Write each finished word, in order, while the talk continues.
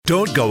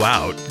Don't go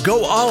out,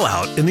 go all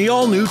out in the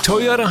all-new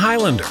Toyota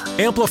Highlander.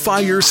 Amplify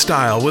your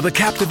style with a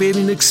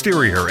captivating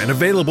exterior and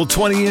available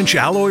 20-inch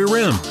alloy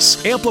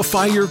rims.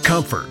 Amplify your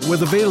comfort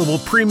with available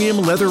premium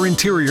leather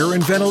interior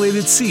and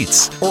ventilated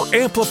seats. Or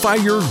amplify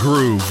your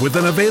groove with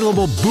an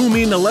available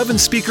booming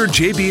 11-speaker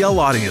JBL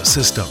audio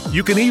system.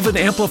 You can even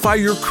amplify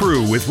your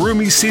crew with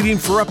roomy seating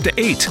for up to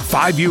 8,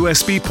 5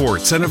 USB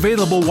ports, and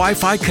available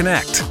Wi-Fi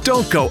Connect.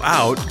 Don't go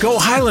out, go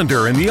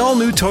Highlander in the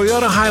all-new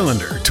Toyota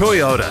Highlander.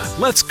 Toyota,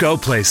 let's go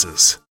places.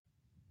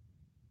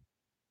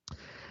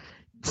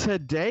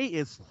 Today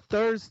is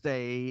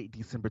Thursday,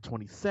 December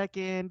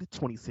 22nd,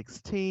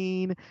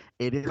 2016.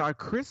 It is our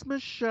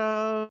Christmas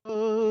show.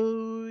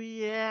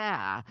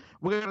 Yeah.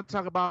 We're going to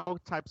talk about all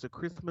types of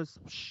Christmas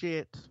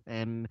shit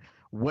and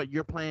what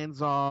your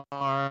plans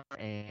are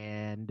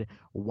and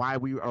why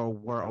we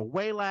were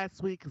away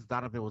last week because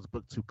Donovan was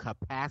booked to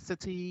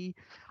capacity,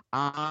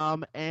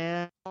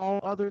 and all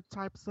other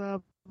types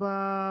of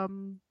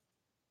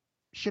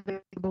shit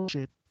and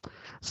bullshit.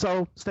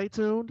 So stay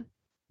tuned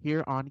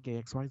here on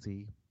Gayxyz.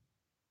 The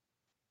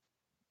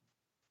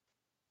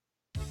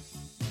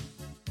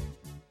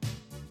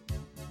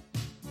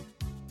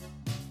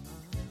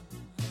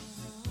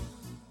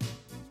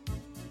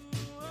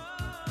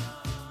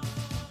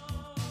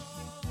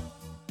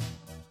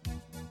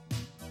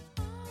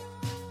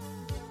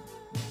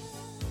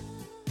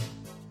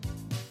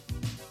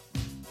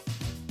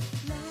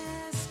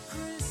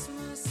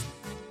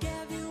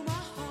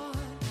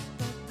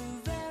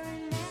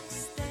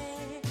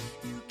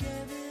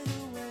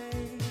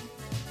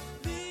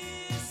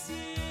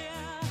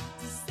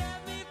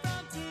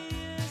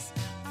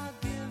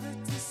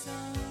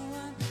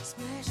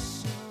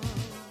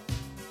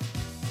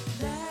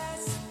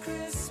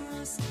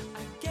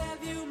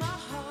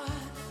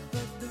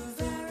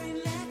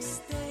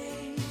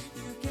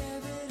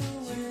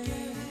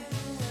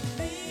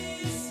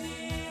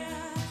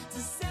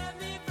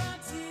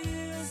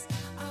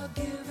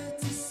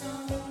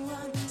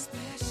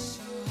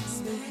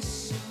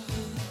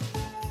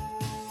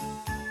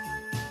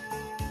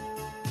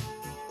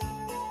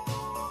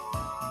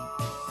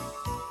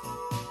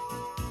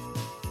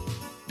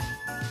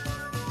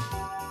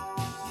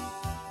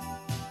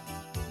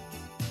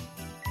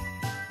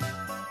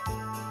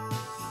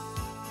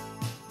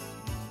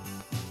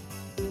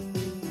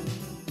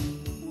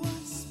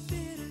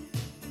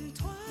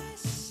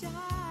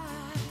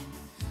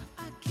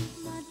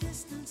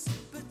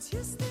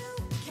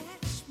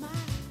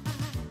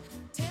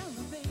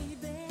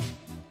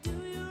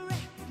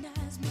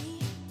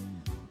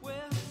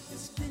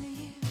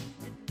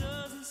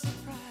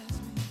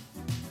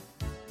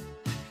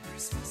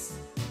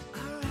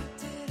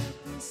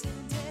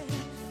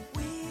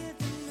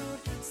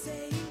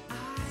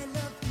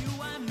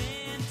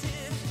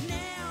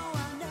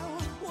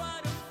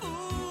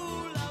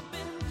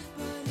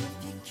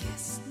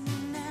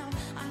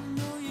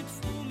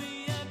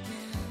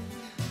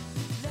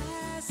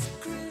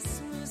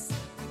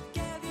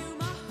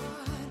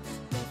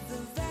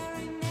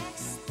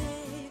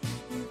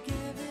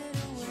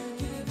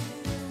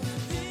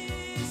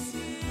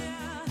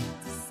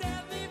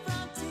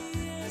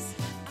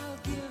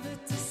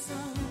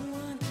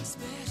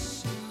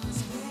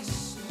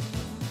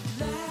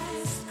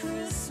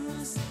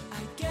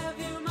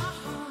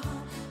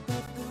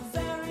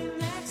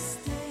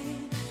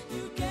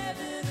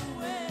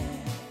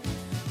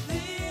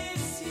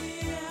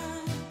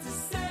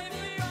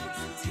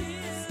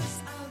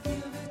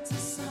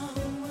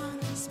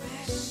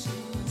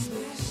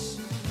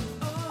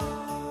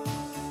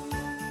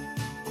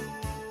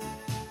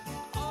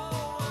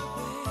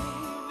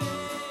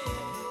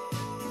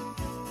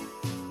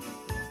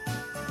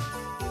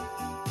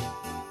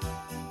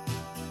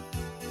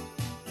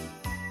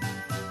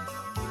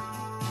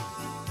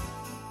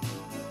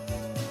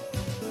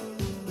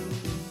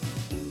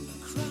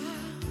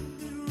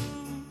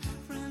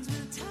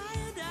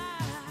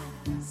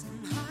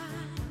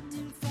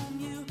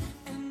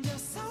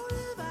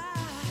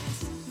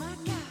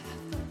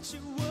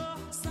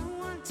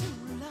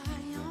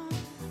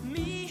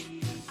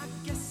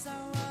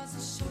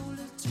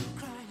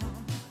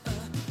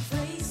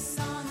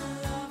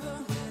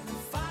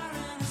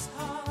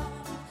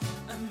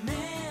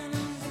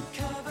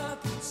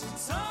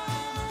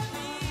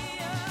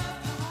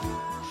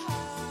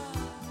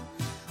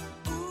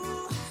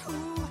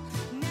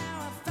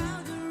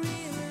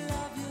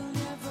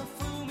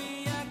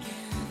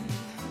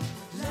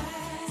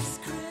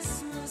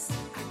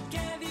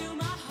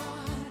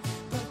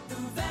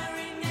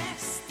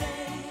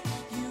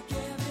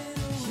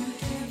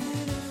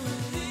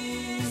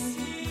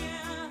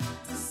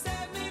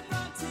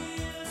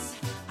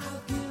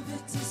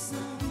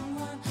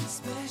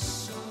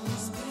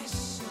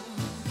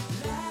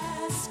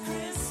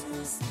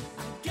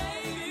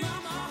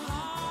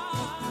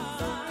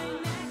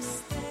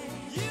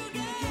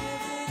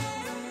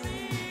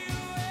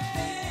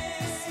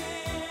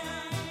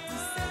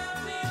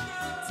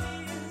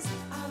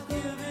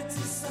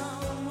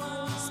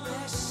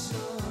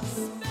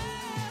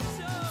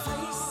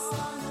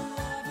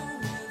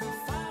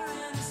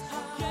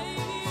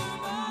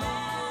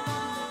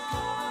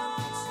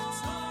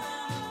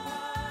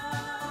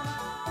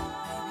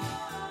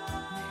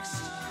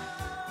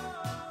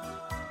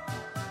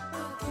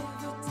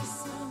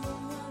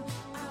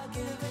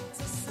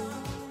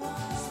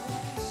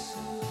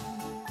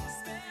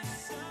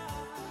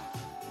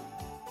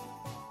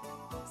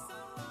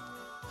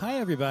Hi,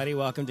 everybody.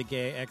 Welcome to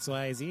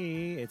Gayxyz.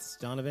 It's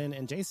Donovan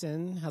and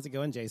Jason. How's it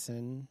going,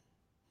 Jason?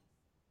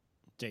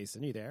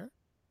 Jason, you there?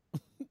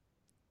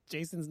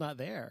 Jason's not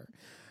there.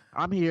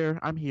 I'm here.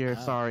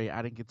 Sorry,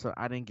 I didn't get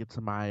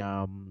to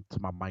my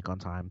mic on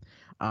time.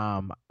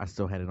 I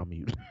still had it on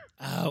mute.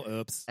 Oh,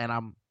 oops. And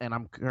I'm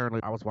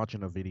currently, I was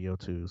watching a video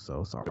too,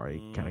 so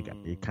sorry.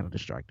 It kind of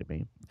distracted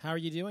me. How are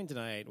you doing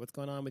tonight? What's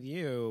going on with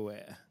you?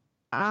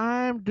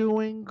 I'm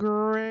doing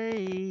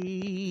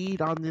great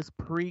on this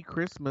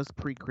pre-Christmas.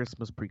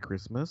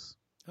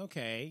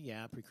 Okay,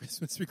 yeah,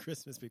 pre-Christmas.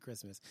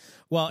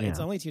 Well, It's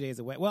only 2 days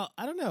away. Well,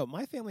 I don't know.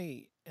 My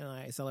family and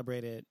I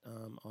celebrated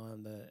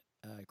on the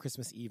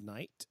Christmas Eve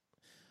night,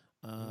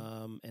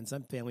 and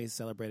some families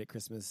celebrated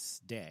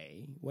Christmas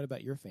Day. What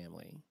about your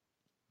family?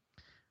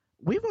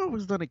 We've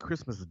always done it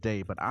Christmas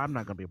Day, but I'm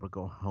not going to be able to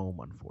go home,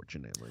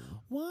 unfortunately.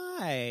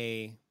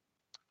 Why?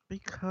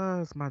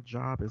 Because my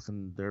job is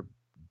in their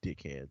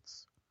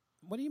dickheads.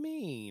 What do you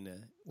mean?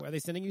 Are they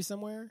sending you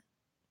somewhere?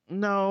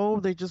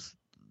 No,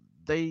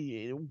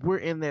 we're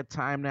in that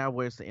time now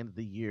where it's the end of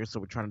the year,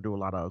 so we're trying to do a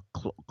lot of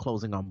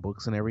closing on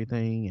books and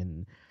everything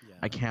and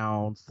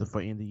accounts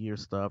for end of the year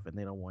stuff, and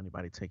they don't want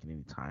anybody taking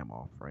any time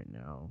off right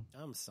now.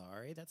 I'm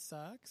sorry, that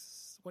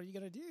sucks. What are you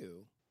gonna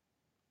do?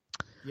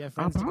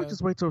 I'll probably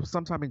just wait till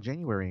sometime in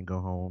January and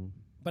go home.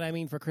 But I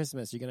mean, for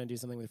Christmas, you're gonna do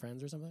something with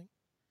friends or something?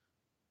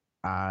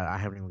 I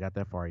haven't even got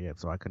that far yet,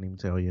 so I couldn't even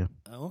tell you.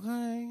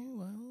 Okay,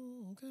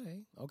 well,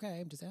 okay.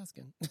 I'm just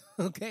asking.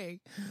 Okay,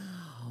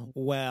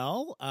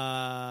 well,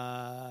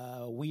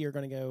 we are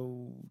gonna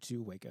go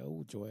to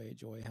Waco. Joy,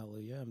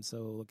 hallelujah! I'm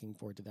so looking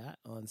forward to that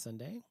on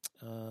Sunday,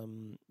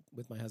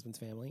 with my husband's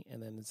family, and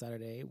then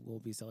Saturday we'll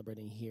be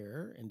celebrating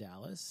here in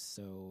Dallas.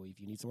 So if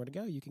you need somewhere to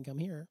go, you can come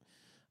here.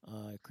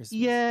 Christmas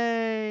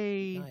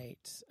Yay!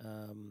 night.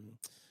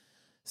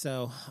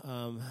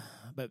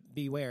 But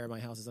beware, my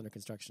house is under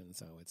construction,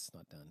 so it's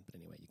not done. But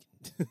anyway, you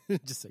can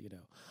just so you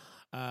know.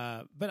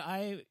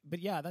 But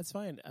yeah, that's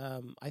fine.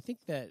 I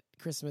think that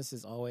Christmas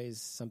is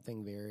always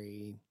something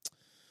very,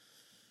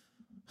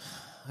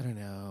 I don't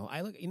know.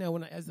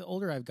 As the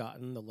older I've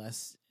gotten, the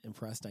less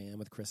impressed I am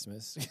with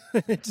Christmas.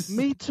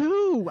 Me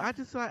too. I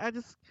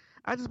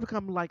just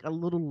become like a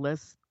little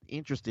less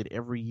interested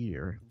every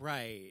year.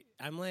 Right.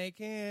 I'm like,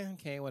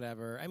 okay,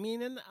 whatever. I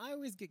mean, and I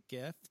always get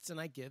gifts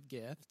and I give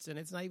gifts, and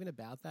it's not even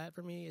about that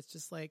for me. It's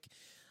just like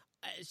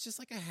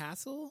a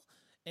hassle.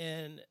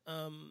 And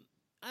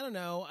I don't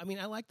know. I mean,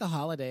 I like the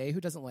holiday. Who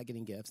doesn't like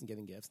getting gifts and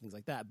giving gifts and things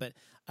like that? But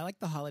I like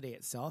the holiday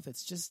itself.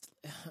 It's just,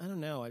 I don't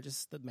know.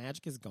 The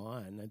magic is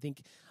gone. I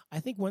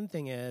think one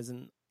thing is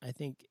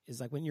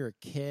like when you're a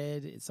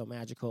kid, it's so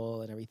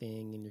magical and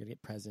everything, and you're gonna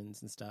get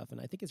presents and stuff.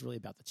 And I think it's really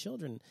about the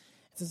children.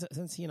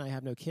 Since he and I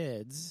have no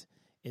kids,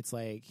 it's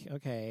like,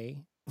 okay,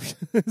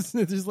 it's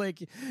just like,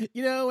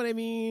 you know what I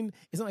mean?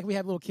 It's not like we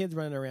have little kids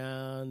running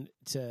around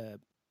to,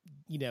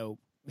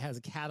 has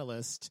a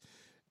catalyst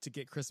to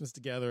get Christmas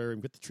together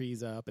and get the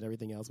trees up and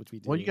everything else, which we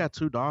do. Well, you got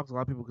 2 dogs. A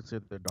lot of people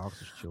consider their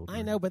dogs as children.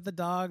 I know, but the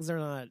dogs are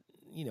not,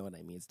 you know what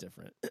I mean? It's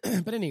different.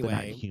 But anyway.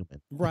 They're not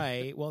human.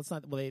 Right. Well, it's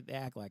not, they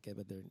act like it,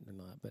 but they're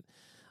not. But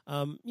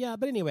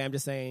but anyway, I'm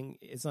just saying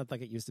it's not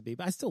like it used to be.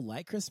 But I still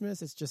like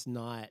Christmas. It's just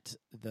not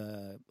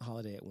the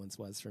holiday it once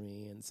was for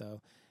me. And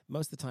so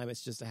most of the time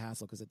it's just a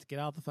hassle because to get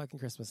out the fucking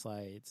Christmas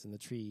lights and the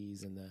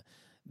trees and the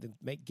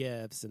make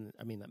gifts and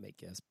not make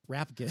gifts,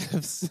 wrap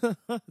gifts.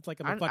 It's like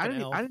I'm a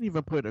fucking elf. I didn't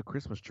even put a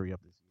Christmas tree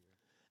up this year.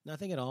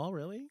 Nothing at all,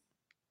 really?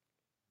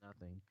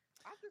 Nothing.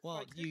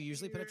 Well, do you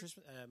usually put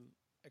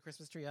a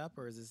Christmas tree up,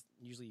 or is this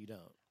usually you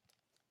don't?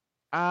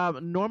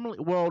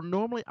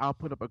 Normally I'll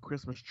put up a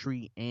Christmas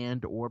tree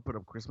or put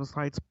up Christmas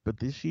lights, but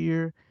this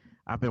year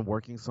I've been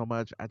working so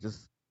much, I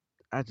just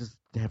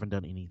haven't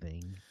done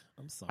anything.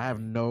 I'm sorry. I have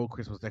no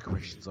Christmas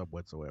decorations up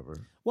whatsoever.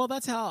 Well,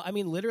 that's how,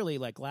 literally,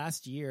 like the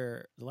last 2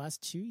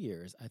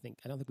 years, I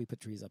don't think we put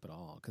trees up at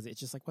all because it's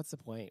just like, what's the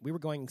point? We were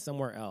going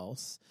somewhere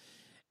else.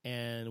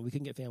 And we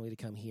couldn't get family to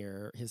come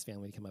here, his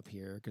family to come up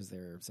here because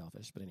they're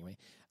selfish. But anyway,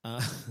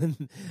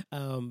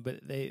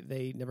 but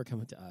they never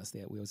come to us.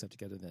 We always have to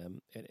go to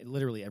them. And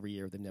literally every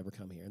year they never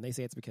come here. And they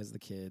say it's because of the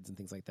kids and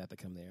things like that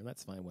come there. And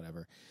that's fine,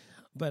 whatever.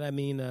 But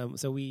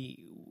so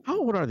we... How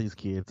old are these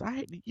kids?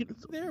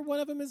 One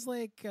of them is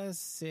like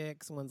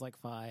 6, one's like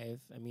 5.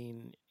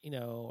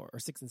 Or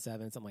 6 and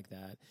 7, something like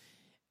that.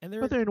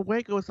 But they're in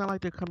Waco. It's not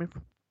like they're coming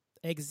from...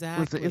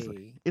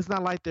 Exactly. It's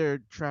not like they're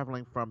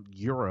traveling from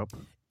Europe.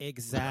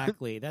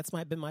 Exactly. That's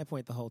been my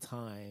point the whole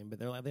time. But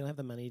they're like, they don't have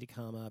the money to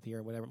come up here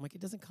or whatever. I'm like,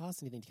 it doesn't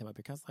cost anything to come up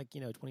here. It costs like,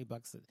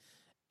 $20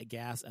 a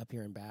gas up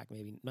here and back.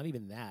 Maybe not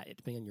even that. It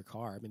depending on your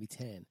car. Maybe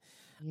 10.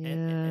 Yeah,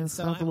 and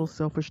so sounds a little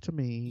selfish to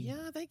me.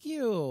 Yeah, thank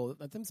you.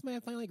 I think somebody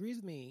finally agrees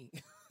with me.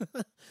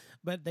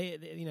 But they,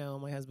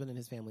 my husband and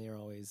his family are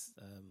always.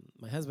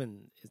 My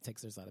husband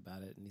takes their side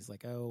about it, and he's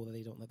like, "Oh, well,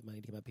 they don't let the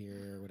money to come up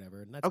here or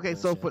whatever." And that's okay.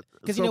 bullshit. So,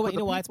 because you know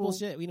why it's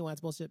bullshit. You know why it's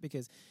bullshit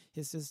because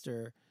his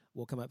sister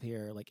will come up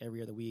here like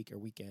every other week or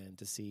weekend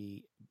to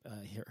see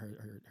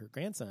her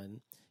grandson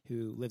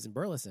who lives in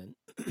Burleson,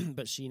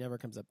 but she never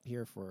comes up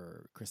here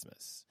for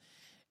Christmas.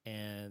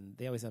 and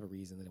they always have a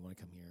reason they don't want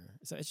to come here.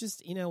 So it's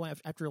just,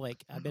 after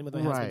like I've been with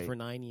my husband for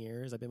 9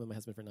 years. I've been with my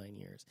husband for 9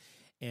 years,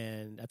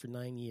 and after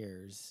 9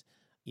 years,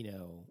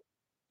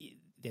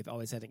 they've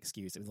always had an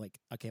excuse. It was like,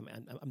 okay,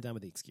 I'm done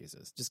with the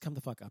excuses. Just come the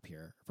fuck up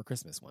here for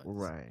Christmas once.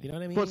 Right. You know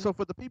what I mean? But so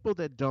for the people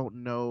that don't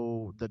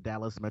know the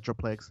Dallas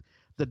Metroplex,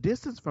 the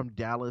distance from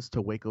Dallas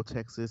to Waco,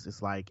 Texas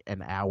is like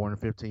an hour and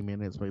 15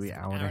 minutes, maybe an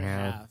hour and a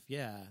half.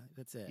 Yeah,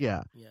 that's it.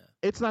 Yeah.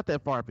 It's not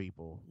that far,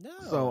 people. No.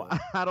 So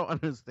I don't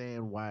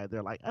understand why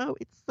they're like, oh,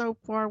 it's so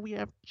far. We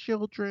have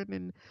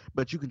children,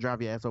 but you can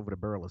drive your ass over to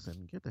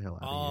Burleson. Get the hell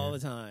out of here. All the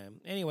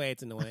time. Anyway,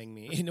 it's annoying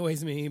me. It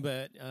annoys me,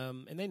 but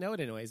and they know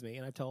it annoys me.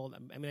 And I've told,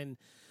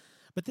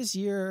 but this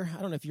year,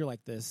 I don't know if you're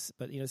like this,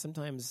 but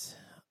sometimes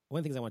one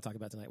of the things I want to talk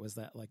about tonight was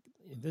that, like,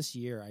 this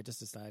year I just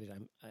decided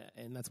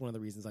and that's one of the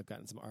reasons I've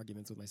gotten some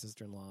arguments with my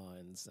sister-in-law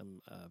and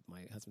some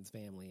my husband's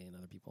family and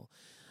other people.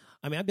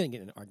 I mean, I've been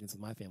getting in arguments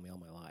with my family all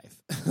my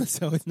life,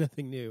 so it's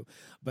nothing new.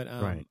 But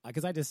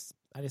because I just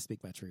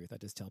speak my truth. I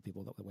just tell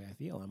people the way I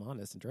feel. I'm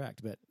honest and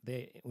direct. But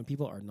when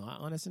people are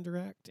not honest and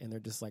direct, and they're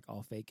just like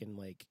all fake and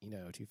like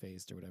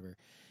two-faced or whatever,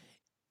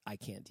 I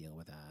can't deal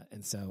with that.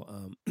 And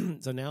so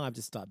so now I've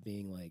just stopped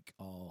being like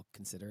all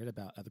considerate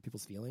about other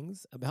people's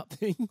feelings about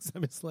things.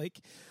 I'm just like,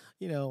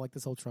 like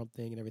this whole Trump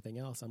thing and everything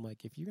else. I'm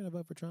like, if you're going to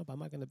vote for Trump, I'm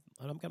not going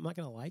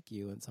to like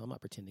you. And so I'm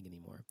not pretending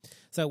anymore.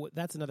 So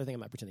that's another thing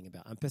I'm not pretending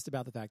about. I'm pissed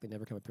about the fact they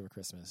never come up here for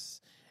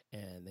Christmas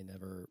and they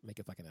never make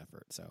a fucking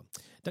effort. So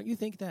don't you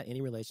think that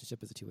any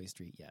relationship is a two-way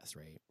street? Yes,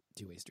 right?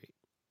 Two-way street.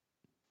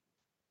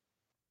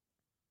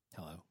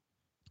 Hello?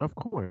 Of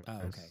course. Oh,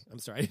 okay. I'm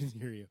sorry, I didn't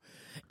hear you.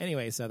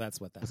 Anyway, so that's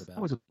what that's about.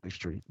 Always a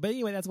street. But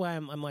anyway, that's why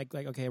I'm like,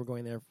 okay, we're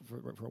going there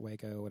for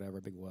Waco, whatever,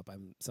 big whoop.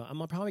 I'm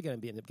probably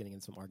going to end up getting in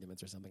some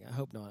arguments or something. I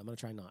hope not. I'm going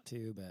to try not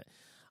to, but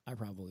I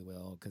probably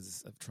will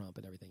because of Trump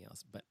and everything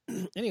else. But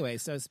anyway,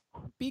 so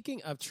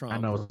speaking of Trump, I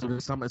know. As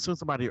soon as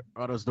somebody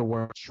utters the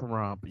word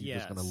Trump, you're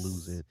just going to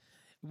lose it.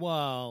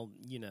 Well,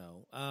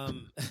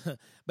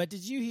 but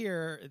did you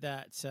hear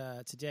that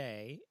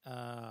today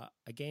a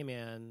gay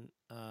man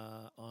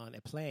on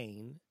a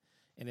plane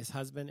and his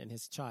husband and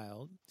his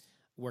child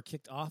were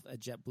kicked off a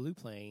JetBlue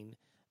plane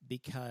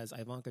because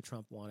Ivanka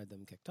Trump wanted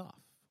them kicked off?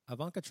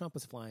 Ivanka Trump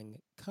was flying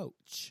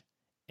coach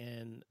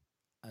in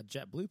a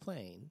JetBlue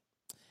plane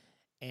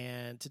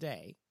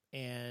today,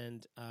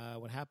 and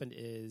what happened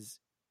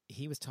is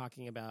he was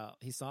talking about,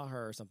 he saw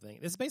her or something.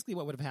 This is basically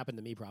what would have happened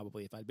to me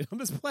probably if I'd been on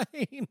this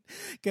plane,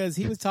 because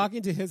he was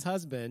talking to his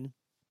husband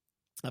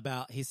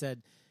about, he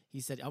said,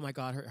 oh my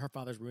God, her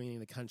father's ruining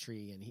the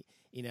country, and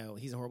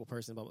he's a horrible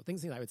person, but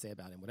things I would say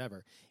about him,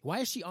 whatever.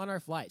 Why is she on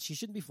our flight? She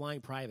shouldn't be flying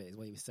private, is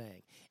what he was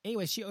saying.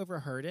 Anyway, she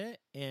overheard it,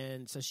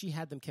 and so she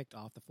had them kicked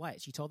off the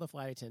flight. She told the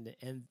flight attendant,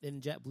 and then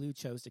JetBlue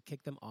chose to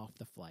kick them off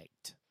the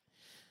flight.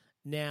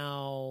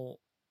 Now,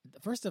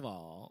 first of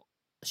all,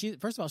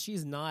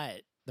 she's not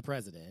the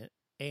president,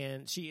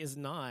 and she is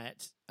not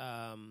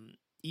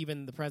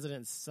even the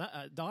president's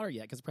daughter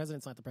yet, because the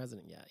president's not the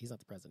president yet. He's not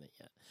the president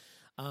yet.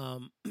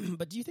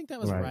 But do you think that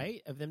was right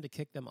of them to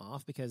kick them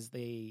off because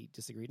they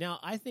disagreed? Now,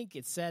 I think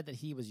it said that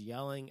he was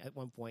at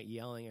one point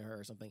yelling at her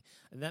or something,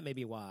 and that may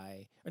be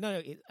why. Or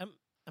no,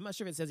 I'm not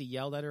sure if it says he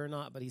yelled at her or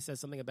not, but he says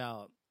something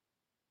about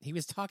he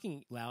was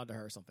talking loud to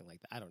her or something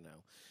like that. I don't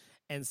know.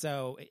 And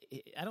so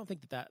I don't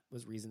think that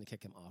was reason to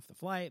kick him off the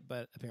flight,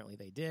 but apparently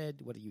they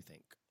did. What do you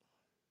think?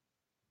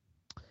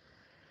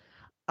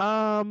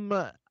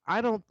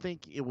 I don't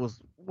think it was.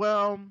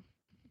 Well,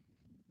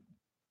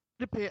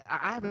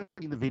 I haven't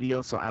seen the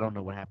video, so I don't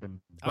know what happened.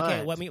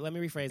 Okay, let me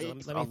rephrase it. Let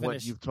me finish.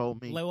 What you've told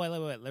me.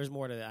 Wait. There's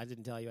more to that. I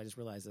didn't tell you. I just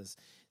realized this.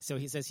 So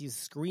he says he's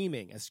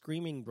screaming. A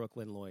screaming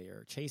Brooklyn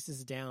lawyer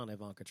chases down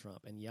Ivanka Trump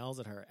and yells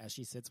at her as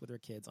she sits with her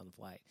kids on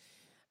flight.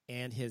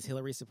 And his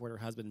Hillary supporter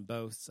husband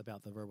boasts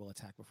about the verbal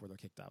attack before they're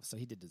kicked off. So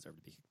he did deserve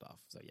to be kicked off.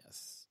 So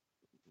yes.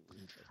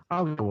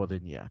 Oh, well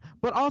then, yeah.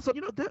 But also,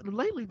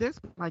 lately there's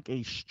been like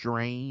a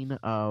strain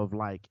of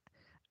like,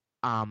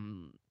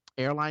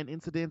 airline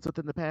incidents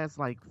within the past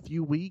like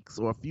few weeks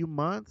or a few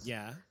months.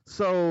 Yeah.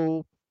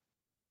 So,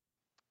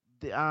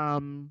 what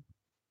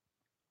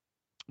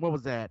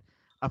was that?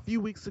 A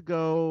few weeks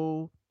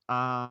ago,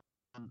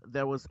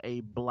 there was a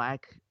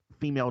black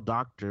female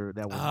doctor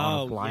that was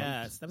on a flight.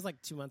 Yes, that was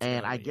like 2 months ago.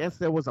 And I guess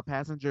there was a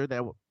passenger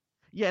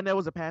and there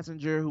was a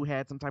passenger who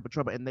had some type of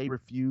trouble, and they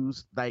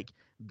refused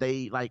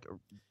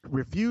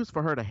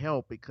for her to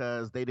help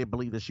because they didn't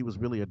believe that she was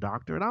really a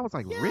doctor. And I was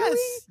like, really?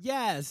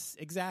 Yes,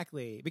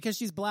 exactly. Because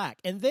she's black.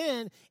 And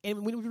the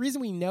reason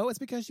we know it's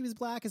because she was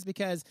black is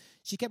because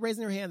she kept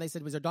raising her hand. They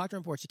said, was there a doctor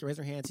on board? She could raise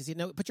her hand. She said,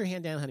 no, put your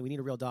hand down, honey. We need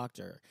a real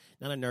doctor,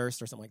 not a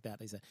nurse or something like that.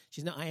 They said,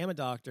 she's no, I am a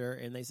doctor.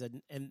 And they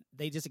said, and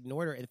they just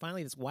ignored her. And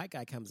finally this white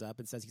guy comes up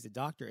and says he's a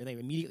doctor. And they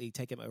immediately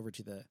take him over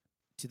to the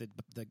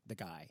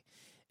guy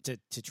to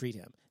treat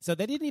him. So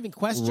they didn't even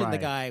question the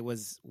guy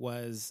was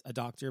a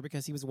doctor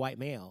because he was a white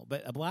male.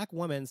 But a black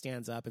woman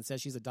stands up and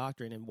says she's a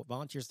doctor and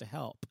volunteers to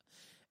help.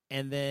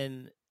 And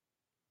then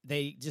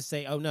they just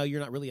say, oh, no, you're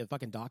not really a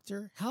fucking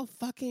doctor? How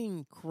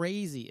fucking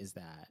crazy is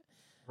that?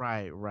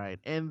 Right.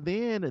 And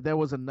then there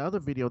was another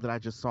video that I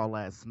just saw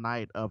last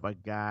night of a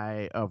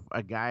guy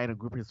and a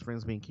group of his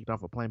friends being kicked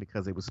off a plane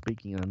because they were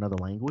speaking in another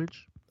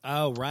language.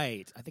 Oh,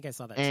 right. I think I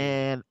saw that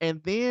too.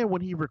 And then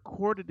when he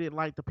recorded it,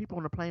 like the people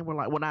on the plane were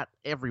like, well, not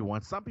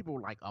everyone. Some people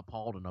were like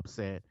appalled and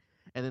upset.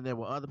 And then there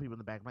were other people in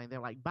the back plane. They're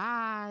like,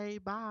 bye.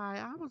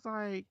 I was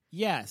like,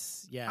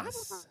 Yes. I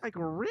was like,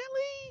 really?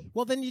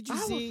 Well, then did you I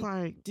see? was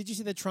like, Did you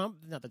see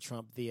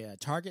the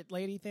Target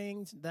lady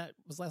thing that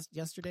was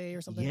yesterday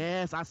or something?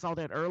 yes, I saw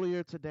that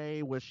earlier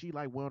today where she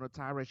like went on a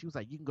tirade. She was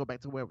like, you can go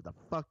back to wherever the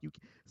fuck you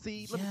can.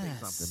 See, let me tell you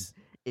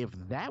something.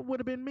 If that would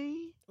have been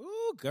me,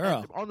 ooh,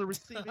 girl, on the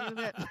receiving end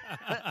of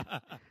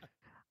that,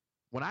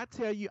 when I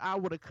tell you I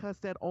would have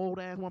cussed that old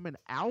ass woman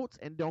out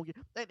and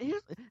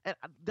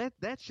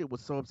that shit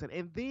was so upsetting.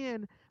 And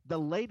then the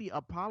lady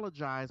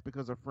apologized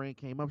because her friend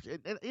came up.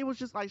 And it was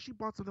just like she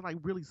bought something like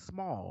really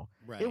small.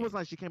 right? It was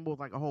like she came up with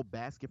like a whole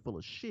basket full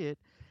of shit.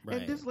 Right.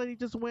 And this lady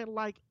just went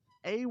like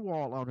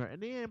AWOL on her.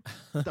 And then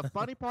the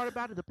funny part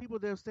about it, the people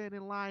that were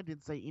standing in line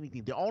didn't say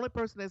anything. The only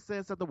person that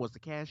said something was the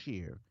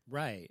cashier.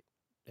 Right.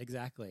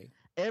 Exactly.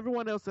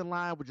 Everyone else in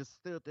line would just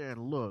stood there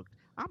and looked.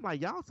 I'm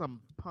like, y'all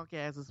some punk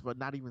asses for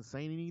not even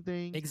saying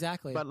anything.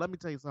 Exactly. But let me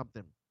tell you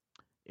something.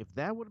 If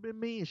that would have been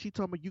me and she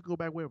told me you go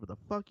back wherever the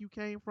fuck you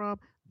came from,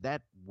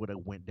 that would have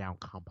went down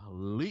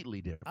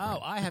completely different. Oh,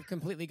 I have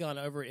completely gone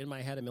over it in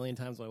my head a million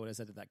times what I would have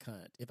said to that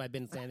cunt. If I'd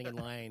been standing in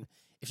line,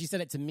 if she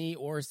said it to me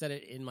or said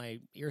it in my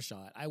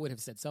earshot, I would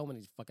have said so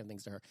many fucking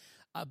things to her.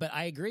 But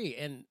I agree.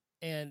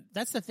 And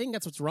that's the thing.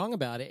 That's what's wrong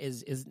about it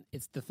is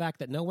it's the fact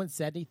that no one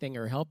said anything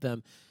or helped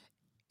them.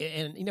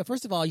 And, you know,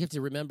 first of all, you have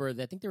to remember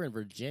that I think they're in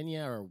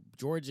Virginia or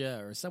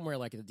Georgia or somewhere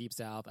like in the deep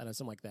south. I know,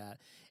 something like that.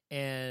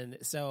 And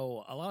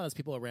so a lot of those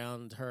people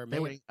around her they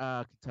were in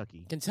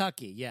Kentucky.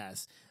 Kentucky,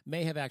 yes,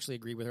 may have actually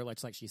agreed with her, like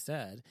she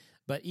said.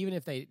 But even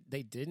if they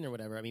didn't or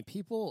whatever, I mean,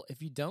 people,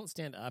 if you don't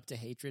stand up to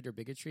hatred or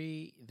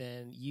bigotry,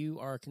 then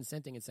you are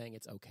consenting and saying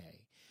it's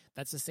okay.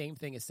 That's the same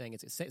thing as saying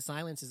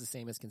silence is the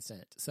same as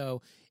consent.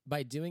 So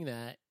by doing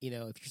that, you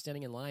know, if you're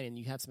standing in line and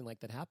you have something like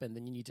that happen,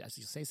 then you need to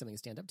actually say something and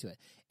stand up to it.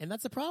 And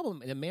that's the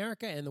problem in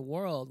America and the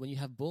world when you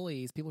have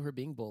bullies, people who are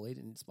being bullied,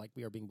 and it's like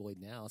we are being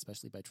bullied now,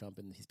 especially by Trump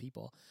and his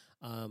people.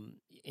 And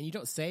you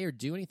don't say or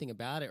do anything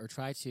about it or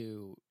try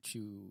to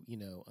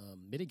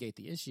mitigate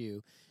the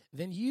issue,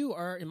 then you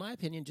are, in my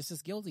opinion, just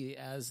as guilty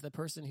as the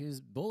person who's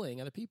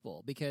bullying other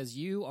people because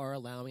you are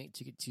allowing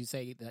it to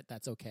say that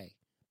that's okay,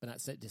 but not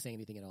to say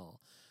anything at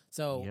all.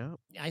 So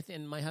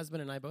and my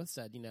husband and I both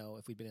said, you know,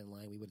 if we'd been in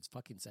line, we would have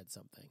fucking said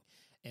something,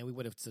 and we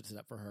would have stood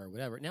up for her or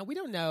whatever. Now we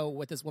don't know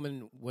what this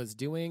woman was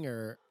doing,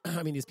 or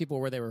I mean, these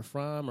people where they were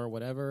from or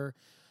whatever.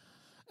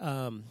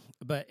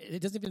 But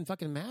it doesn't even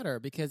fucking matter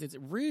because it's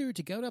rude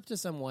to go up to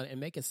someone and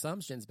make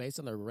assumptions based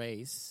on their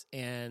race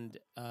and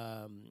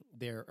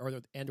their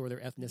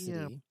ethnicity.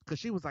 Yeah, because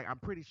she was like, "I'm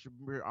pretty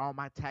sure all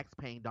my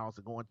tax-paying dollars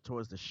are going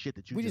towards the shit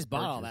that you." We just bought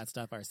purchased. all that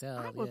stuff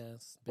ourselves.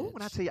 Yes.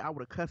 When I tell you, I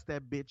would have cussed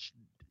that bitch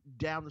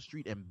down the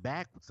street and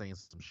back saying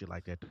some shit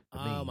like that to me.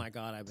 Oh my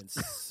God, I've been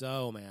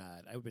so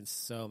mad. I would have been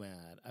so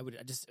mad.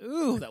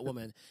 That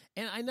woman.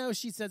 And I know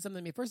she said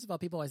something to me. First of all,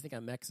 people always think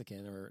I'm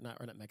Mexican or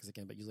not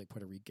Mexican, but usually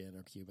Puerto Rican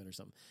or Cuban or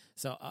something.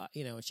 So,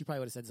 and she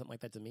probably would have said something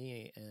like that to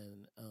me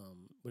and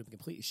would have been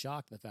completely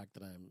shocked at the fact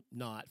that I'm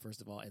not,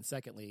 first of all. And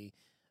secondly,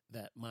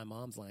 that my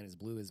mom's line is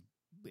blue as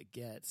it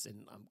gets,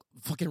 and I'm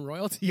fucking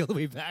royalty all the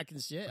way back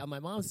and shit on my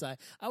mom's side.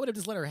 I would have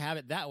just let her have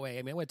it that way.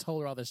 I mean, I would have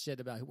told her all this shit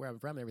about where I'm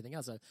from and everything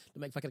else. So to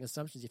make fucking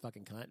assumptions, you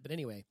fucking cunt. But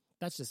anyway,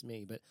 that's just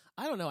me. But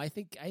I don't know. I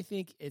think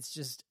it's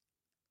just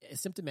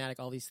symptomatic,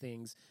 all these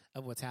things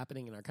of what's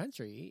happening in our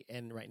country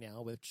and right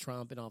now with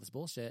Trump and all this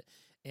bullshit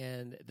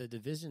and the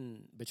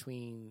division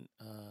between,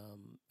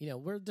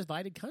 we're a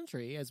divided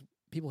country, as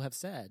people have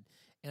said.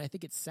 And I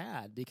think it's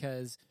sad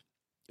because,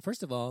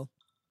 first of all,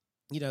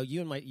 you know,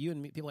 you and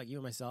me, people like you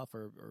and myself,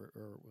 or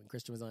when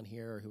Christian was on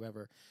here, or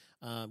whoever,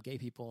 gay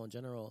people in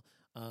general,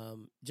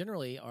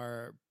 generally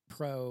are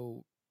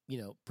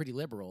pretty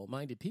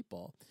liberal-minded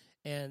people,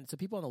 and so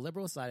people on the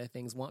liberal side of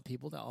things want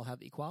people to all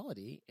have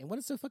equality. And what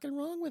is so fucking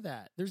wrong with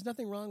that? There's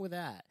nothing wrong with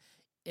that.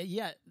 And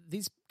yet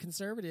these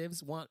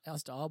conservatives want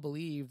us to all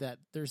believe that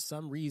there's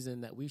some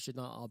reason that we should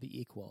not all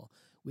be equal.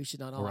 We should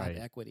not all have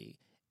equity.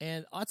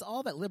 And that's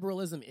all that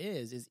liberalism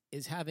is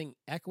having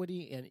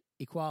equity and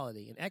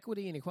equality. And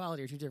equity and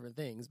equality are two different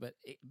things, but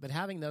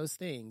having those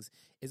things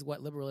is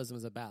what liberalism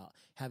is about.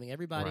 Having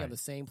everybody on the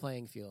same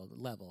playing field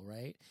level,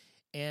 right?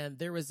 And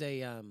there was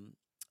a an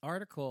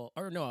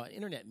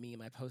internet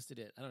meme. I posted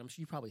it. I don't know. I'm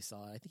sure you probably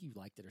saw it. I think you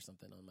liked it or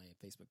something on my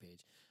Facebook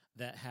page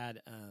that had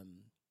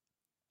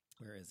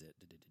where is it?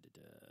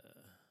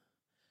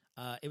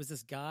 It was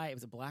this guy. It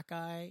was a black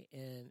guy,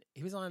 and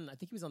he was on. I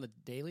think he was on the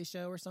Daily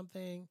Show or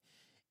something.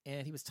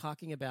 And he was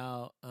talking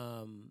about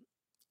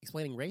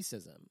explaining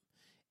racism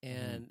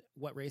and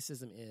what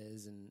racism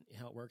is and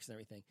how it works and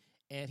everything.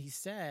 And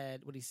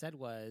what he said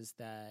was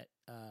that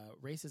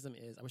racism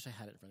is, I wish I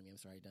had it in front of me, I'm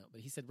sorry I don't.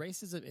 But he said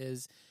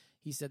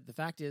the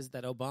fact is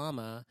that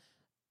Obama,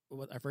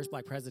 our first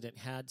black president,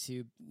 had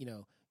to,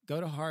 go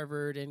to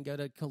Harvard and go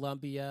to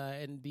Columbia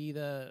and be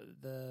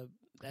the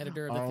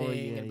editor of the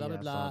thing and blah blah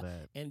blah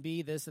and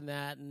be this and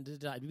that and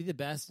be the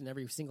best in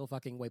every single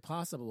fucking way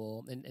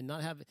possible and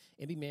not have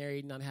and be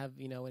married, not have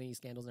any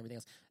scandals and everything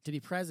else to be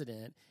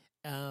president.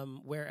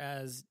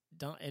 Whereas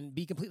and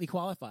be completely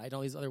qualified,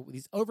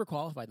 these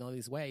overqualified in all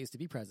these ways to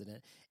be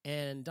president.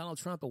 And Donald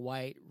Trump, a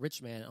white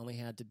rich man, only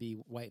had to be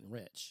white and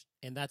rich,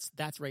 and that's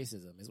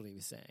racism, is what he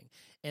was saying,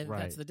 and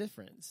that's the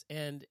difference.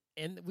 And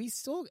we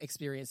still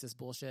experience this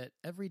bullshit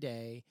every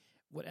day.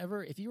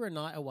 Whatever, if you are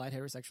not a white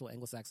heterosexual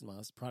Anglo-Saxon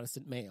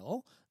Protestant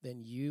male,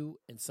 then you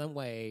in some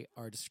way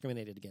are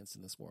discriminated against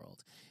in this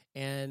world.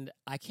 And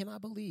I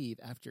cannot believe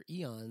after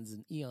eons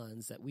and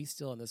eons that we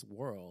still in this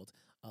world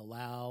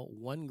allow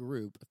one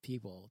group of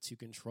people to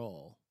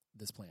control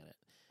this planet.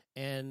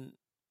 And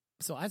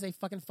so I say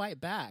fucking fight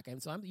back.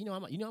 And so I'm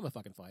a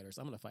fucking fighter,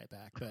 so I'm going to fight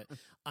back. But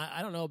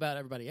I don't know about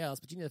everybody else,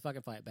 but you need to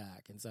fucking fight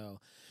back. And so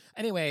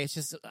anyway, it's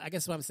just, I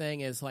guess what I'm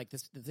saying is like the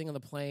thing on the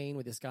plane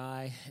with this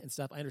guy and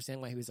stuff. I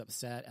understand why he was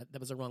upset. That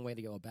was the wrong way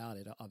to go about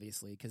it,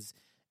 obviously, because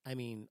I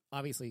mean,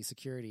 obviously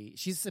security,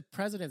 she's the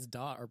president's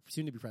daughter, or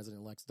soon to be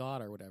president-elect's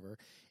daughter or whatever.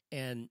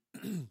 And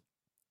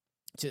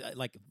to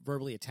like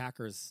verbally attack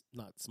her is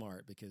not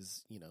smart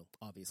because,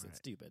 obviously it's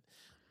stupid.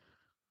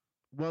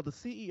 Well, the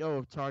CEO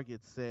of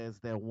Target says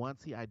that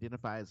once he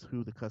identifies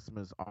who the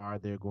customers are,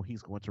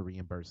 he's going to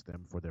reimburse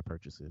them for their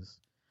purchases.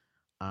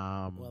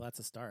 Well, that's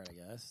a start, I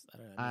guess. I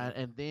don't know.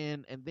 And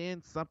then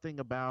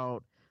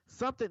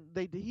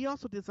he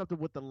also did something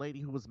with the lady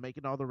who was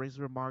making all the racist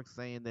remarks,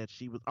 saying that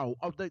she was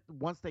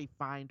once they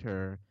find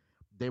her,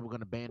 they were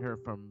going to ban her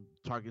from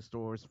Target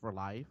stores for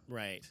life.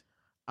 Right.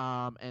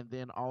 And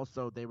then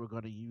also they were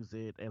going to use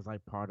it as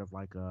like part of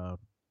like a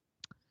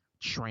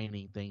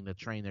training thing to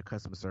train their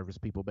customer service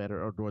people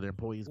better or their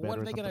employees better. What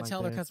are they going to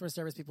tell their that? Customer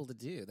service people to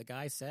do? The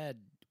guy said,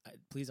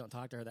 please don't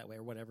talk to her that way,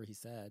 or whatever he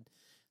said.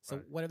 So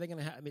what are they going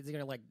to have? I mean, is he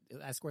going to like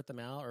escort them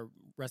out or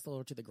wrestle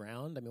her to the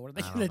ground? I mean, what are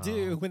they going to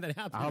do when that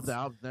happens?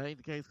 I hope that ain't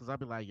the case, because I'll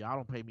be like, y'all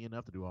don't pay me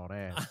enough to do all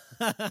that.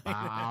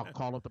 I'll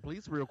call up the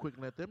police real quick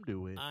and let them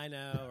do it. I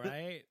know,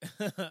 right?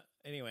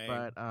 Anyway.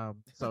 But,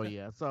 so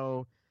yeah.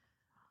 So,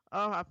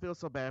 I feel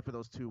so bad for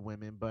those two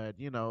women, but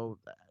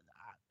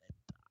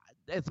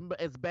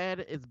as bad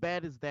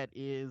as that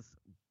is,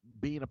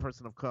 being a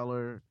person of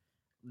color,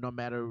 no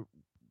matter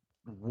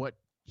what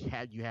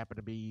you happen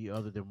to be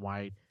other than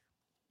white,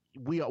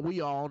 we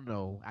all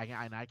know,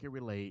 and I can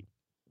relate,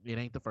 it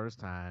ain't the first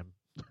time.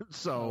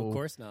 So of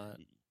course not.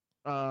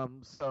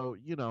 So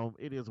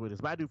it is what it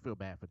is, but I do feel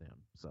bad for them.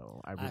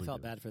 So I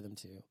felt bad for them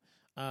too.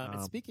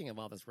 And speaking of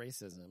all this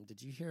racism,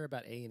 did you hear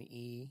about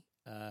A&E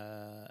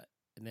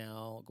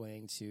now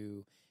going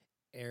to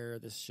air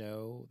this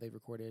show they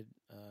recorded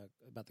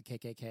about the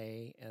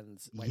KKK and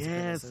white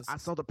supremacists? Yes, I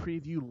saw the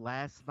preview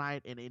last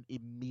night and it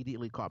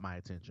immediately caught my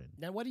attention.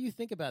 Now, what do you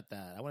think about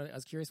that? I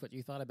was curious what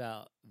you thought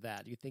about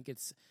that. Do you think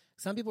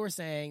some people were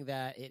saying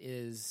that it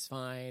is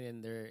fine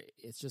and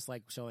it's just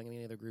like showing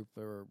any other group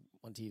or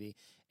on TV,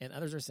 and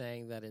others are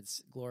saying that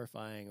it's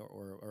glorifying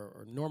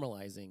or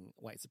normalizing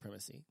white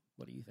supremacy.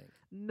 What do you think?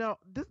 No,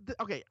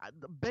 okay,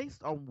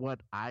 based on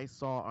what I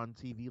saw on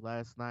TV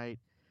last night,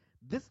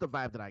 this is the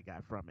vibe that I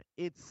got from it.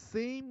 It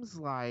seems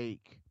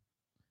like.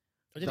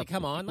 Or did it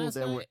come on last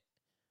night?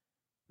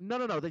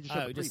 No. They just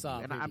showed the preview. Just saw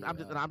and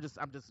preview,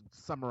 I'm just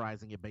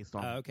summarizing it based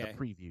on the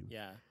preview.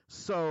 Yeah.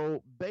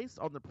 So based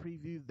on the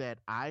preview that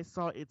I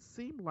saw, it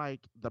seemed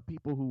like the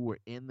people who were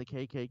in the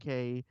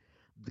KKK,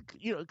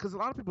 because a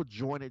lot of people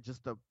join it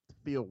just to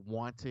feel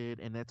wanted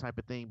and that type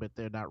of thing, but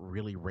they're not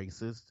really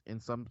racist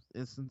in some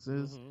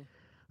instances. Mm-hmm.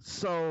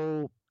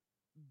 So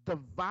the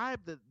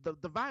vibe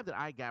that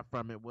I got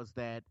from it was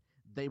that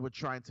they were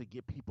trying to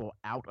get people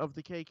out of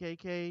the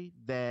KKK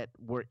that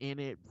were in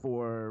it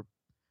for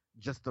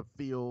just to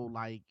feel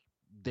like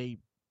they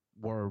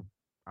were,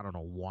 I don't know,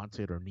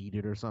 wanted or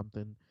needed or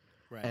something.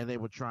 Right. And they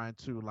were trying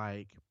to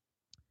like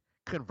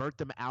convert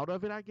them out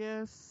of it, I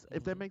guess,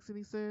 if that makes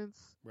any sense.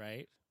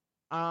 Right.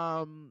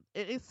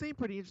 It seemed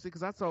pretty interesting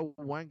because I saw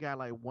one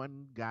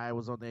guy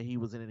was on there, he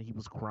was in it and he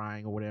was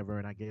crying or whatever,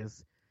 and I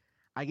guess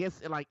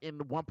like in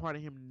one part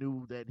of him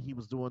knew that he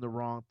was doing the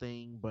wrong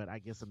thing, but I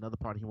guess another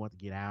part he wanted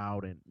to get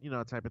out and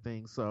type of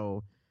thing.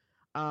 So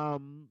so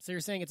you're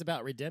saying it's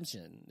about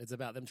redemption. It's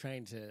about them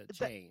trying to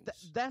change.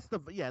 That's the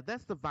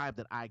vibe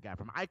that I got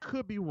from it. I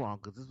could be wrong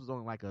because this was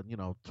only like a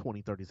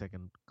 20-30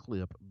 second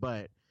clip,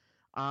 but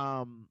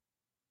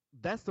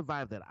that's the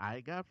vibe that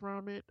I got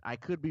from it. I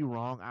could be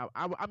wrong.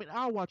 I mean,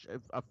 I'll watch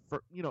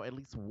at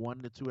least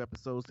 1 to 2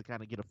 episodes to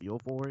kind of get a feel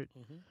for it.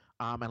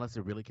 Mm-hmm. Unless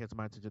it really catches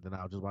my attention, then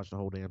I'll just watch the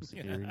whole damn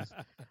series.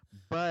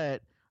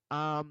 But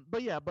other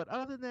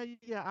than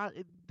that,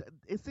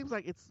 it seems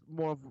like it's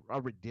more of a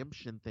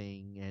redemption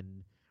thing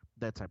and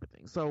that type of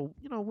thing. So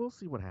we'll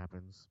see what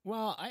happens.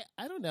 Well,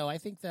 I don't know. I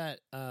think that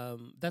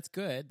that's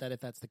good. That if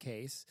that's the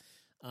case,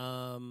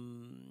 I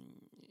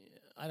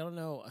don't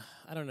know.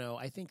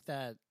 I think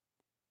that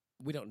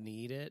we don't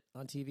need it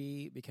on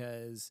TV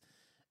because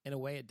in a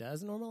way it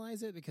does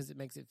normalize it because it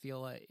makes it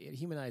feel like it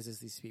humanizes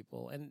these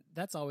people. And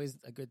that's always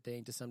a good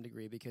thing to some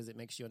degree because it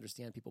makes you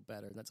understand people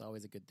better. And that's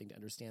always a good thing to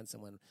understand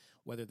someone,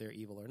 whether they're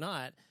evil or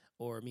not,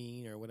 or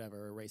mean or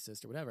whatever, or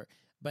racist or whatever.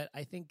 But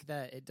I think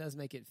that it does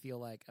make it feel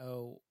like,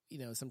 oh, you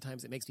know,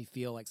 sometimes it makes me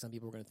feel like some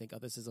people are going to think, oh,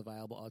 this is a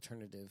viable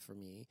alternative for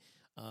me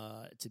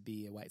to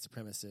be a white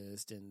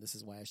supremacist, and this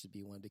is why I should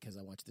be one because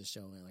I watch this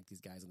show and I like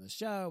these guys on this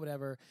show,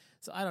 whatever.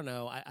 So I don't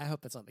know. I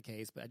hope that's not the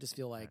case, but I just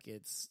feel like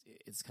it's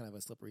kind of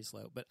a slippery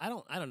slope. But I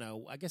don't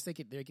know. I guess they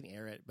can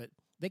air it, but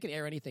they can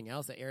air anything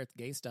else. They air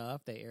gay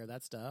stuff. They air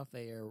that stuff.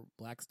 They air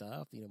black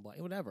stuff. You know,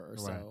 whatever.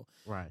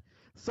 Right.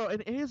 So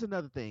and here's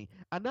another thing.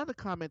 Another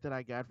comment that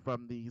I got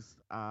from these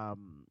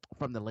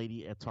from the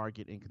lady at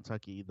Target in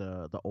Kentucky,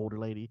 the older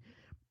lady.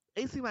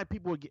 It seemed like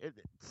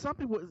some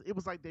people, it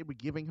was like they were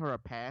giving her a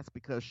pass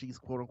because she's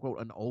quote unquote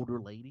an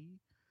older lady.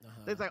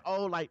 It's like,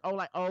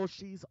 oh,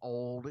 she's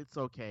old. It's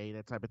okay,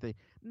 that type of thing.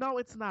 No,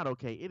 it's not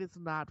okay. It is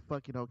not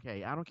fucking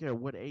okay. I don't care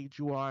what age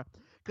you are,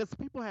 because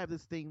people have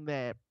this thing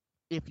that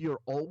if you're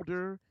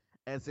older,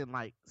 as in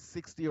like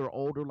 60 or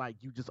older, like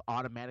you just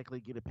automatically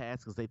get a pass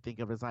because they think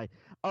of it as like,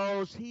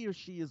 oh, he or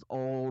she is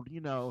old, you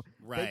know.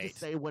 Right. They just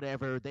say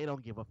whatever. They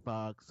don't give a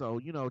fuck. So,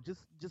 you know,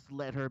 just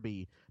let her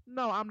be.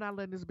 No, I'm not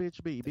letting this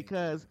bitch be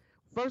because,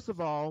 first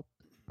of all,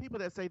 people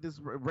that say this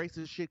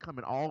racist shit come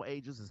in all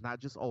ages. It's not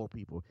just old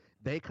people.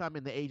 They come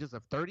in the ages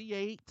of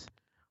 38,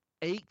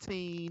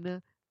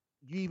 18.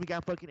 You even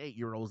got fucking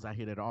 8-year-olds out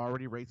here that are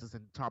already racist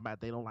and talking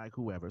about they don't like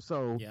whoever.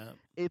 So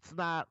it's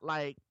not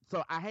like,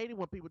 so I hate it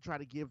when people try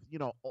to give, you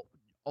know,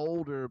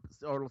 older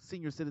or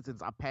senior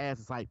citizens a pass.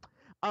 It's like,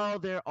 oh,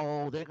 they're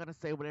old. They're going to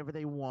say whatever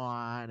they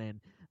want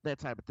and that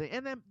type of thing.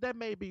 And then that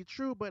may be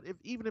true, but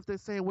even if they're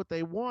saying what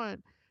they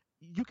want,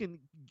 you can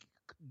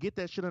get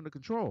that shit under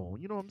control.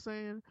 You know what I'm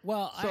saying?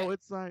 Well, so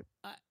it's like,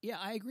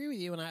 I agree with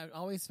you, and I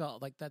always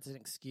felt like that's an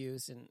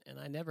excuse, and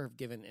I never have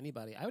given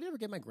anybody. I would never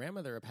give my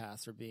grandmother a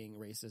pass for being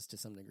racist to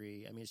some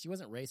degree. I mean, she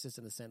wasn't racist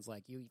in the sense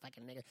like you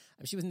fucking nigger. I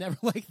mean, she was never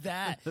like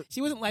that.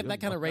 She wasn't like that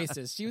kind of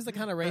racist. She was the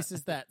kind of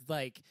racist that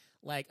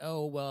like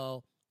oh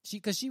well.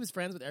 Because she was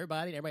friends with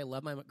everybody, and everybody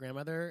loved my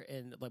grandmother,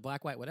 and like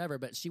black, white, whatever.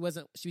 But she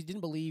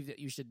didn't believe that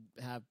you should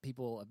have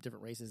people of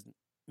different races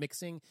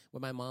mixing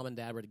when my mom and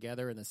dad were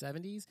together in the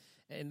 70s,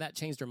 and that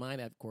changed her mind,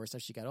 of course,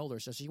 as she got older.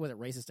 So she wasn't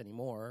racist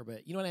anymore,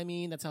 but you know what I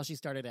mean? That's how she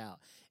started out.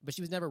 But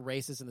she was never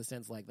racist in the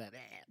sense like that,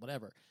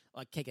 whatever,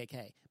 like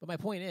KKK. But my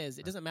point is,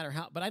 it doesn't matter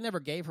how. But I never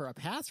gave her a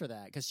pass for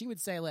that because she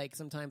would say like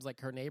sometimes like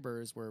her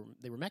neighbors were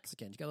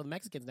Mexican. She got the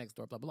Mexicans next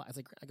door, blah blah.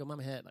 I go,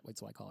 Mama head. Wait,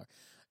 so I call her.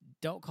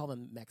 Don't call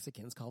them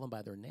Mexicans. Call them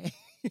by their name.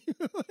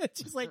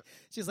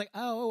 she's like,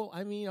 oh,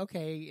 I mean,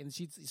 okay. And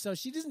she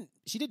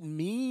didn't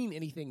mean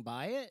anything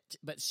by it,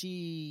 but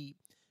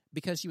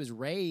because she was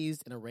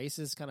raised in a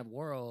racist kind of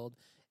world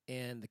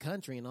and the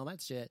country and all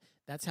that shit,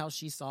 that's how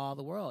she saw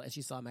the world. And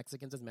she saw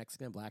Mexicans as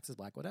Mexican, blacks as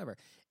black, whatever.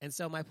 And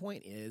so my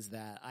point is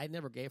that I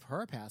never gave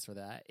her a pass for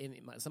that. And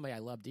somebody I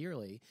love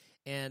dearly.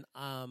 And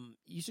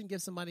you shouldn't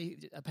give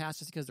somebody a pass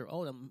just because they're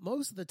old. And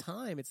most of the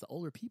time, it's the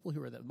older people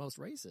who are the most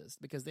racist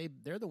because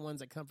they're the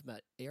ones that come from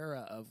that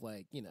era of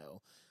like, you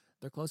know,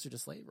 they're closer to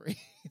slavery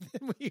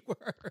than we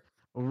were.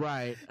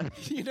 Right.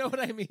 You know what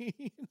I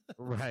mean?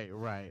 Right.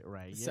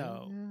 Yeah,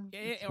 so,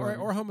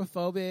 or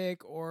homophobic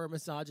or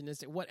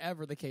misogynistic,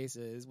 whatever the case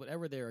is,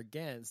 whatever they're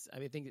against. I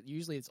mean, I think that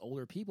usually it's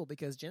older people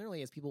because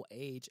generally as people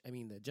age, I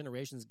mean, the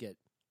generations get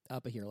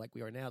up here like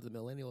we are now, the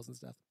millennials and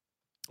stuff,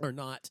 are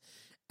not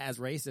as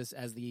racist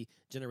as the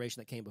generation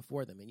that came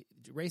before them. And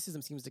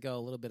racism seems to go a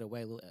little bit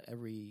away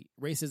every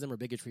racism or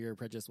bigotry or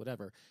prejudice,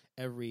 whatever,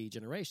 every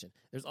generation.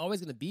 There's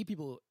always going to be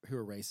people who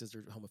are racist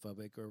or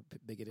homophobic or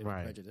bigoted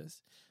or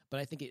prejudiced.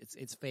 But I think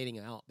it's fading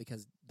out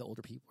because the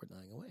older people are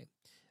dying away.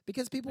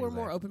 Because people are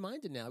more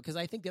open-minded now. Because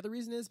I think the other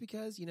reason is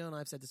because, you know, and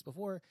I've said this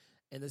before,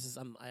 and this is,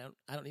 I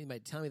don't need anybody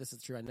to tell me this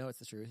is true. I know it's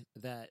the truth,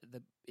 that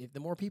if the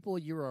more people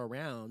you're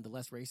around, the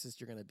less racist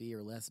you're going to be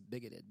or less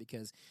bigoted.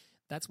 Because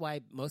that's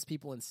why most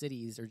people in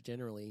cities are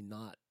generally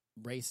not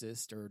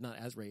racist or not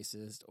as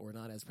racist or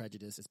not as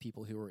prejudiced as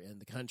people who are in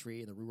the country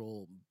and the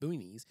rural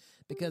boonies,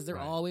 because they're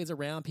always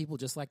around people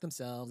just like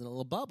themselves in a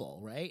little bubble,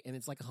 right? And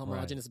it's like a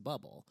homogenous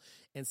bubble.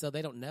 And so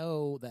they don't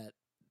know that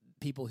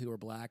people who are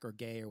black or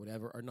gay or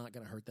whatever are not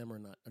going to hurt them or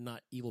are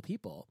not evil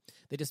people.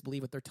 They just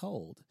believe what they're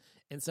told.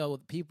 And so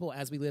people,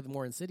 as we live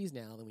more in cities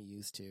now than we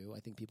used to,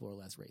 I think people are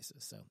less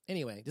racist. So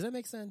anyway, does that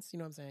make sense? You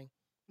know what I'm saying?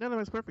 No, that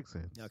makes perfect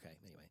sense. Okay,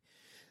 anyway.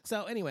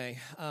 So anyway,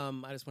 I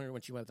just wondered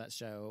what you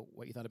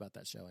thought about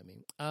that show. I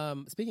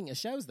mean, speaking of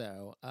shows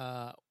though,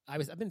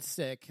 I've been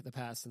sick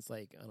since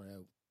like, I don't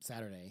know,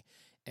 Saturday.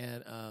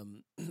 And, I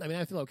mean,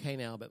 I feel okay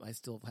now, but I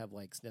still have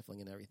like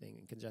sniffling and everything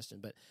and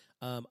congestion. But,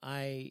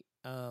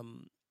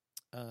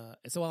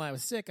 so while I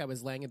was sick, I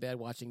was laying in bed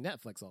watching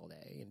Netflix all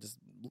day and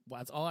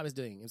that's all I was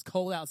doing. It was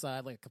cold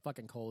outside, like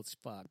fucking cold as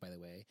fuck, by the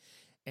way.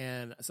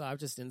 And so I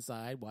was just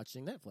inside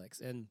watching Netflix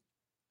and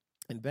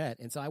in bed.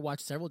 And so I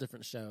watched several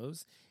different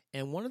shows.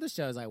 And one of the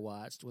shows I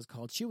watched was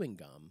called Chewing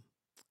Gum.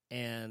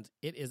 And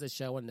it is a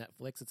show on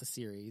Netflix. It's a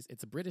series.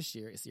 It's a British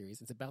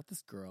series. It's about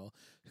this girl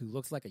who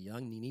looks like a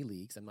young Nene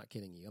Leakes. I'm not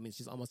kidding you. I mean,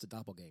 she's almost a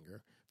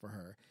doppelganger for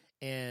her.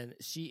 And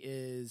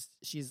she's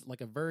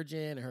like a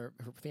virgin. Her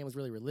family's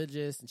really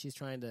religious, and she's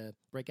trying to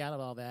break out of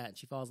all that. And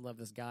she falls in love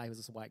with this guy who's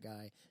this white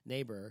guy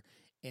neighbor.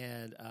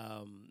 And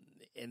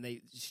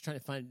she's trying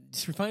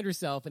to find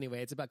herself.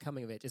 Anyway, it's about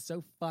coming of age. It's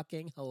so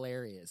fucking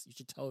hilarious. You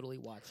should totally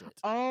watch it.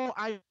 Oh,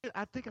 I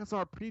think I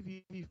saw a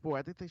preview before.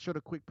 I think they showed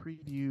a quick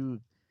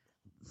preview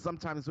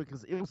sometime this week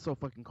because it was so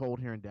fucking cold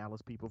here in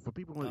Dallas.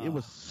 It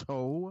was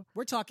so.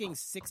 We're talking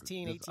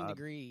 16, 18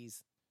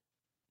 degrees.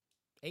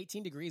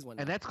 18 degrees one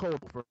night. And that's cold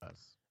for us.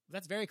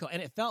 That's very cold.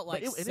 And it felt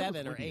like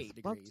 7 or 8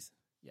 degrees.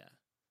 Yeah.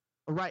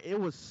 Right. It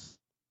was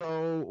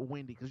so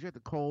windy because you had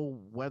the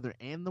cold weather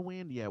and the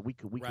wind. Yeah, we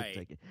could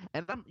take it.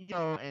 And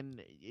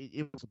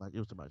it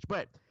was too much.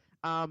 But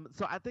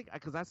so I think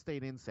because I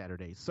stayed in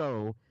Saturday,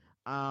 so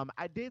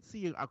I did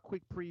see a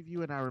quick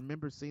preview, and I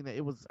remember seeing that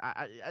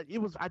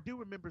I do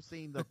remember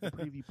seeing the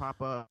preview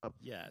pop up.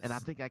 Yes. And I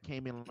think I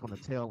came in on the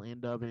tail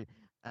end of it.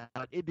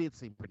 It did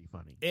seem pretty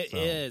funny. It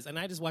is, and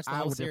I just watched the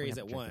whole series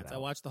at once. I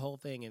watched the whole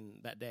thing in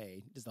that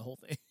day, just the whole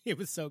thing. It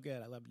was so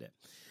good. I loved it.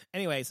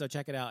 Anyway, so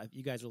check it out if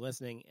you guys are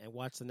listening, and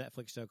watch the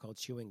Netflix show called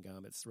Chewing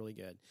Gum. It's really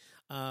good.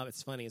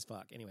 It's funny as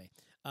fuck. Anyway,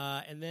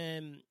 and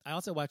then I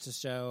also watched a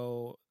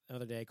show the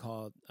other day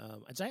called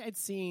I'd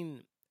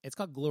seen. It's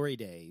called Glory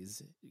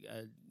Days.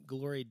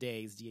 Glory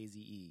Days,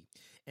 DAZE,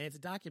 and it's a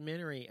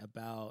documentary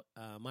about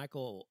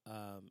Michael.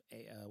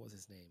 What's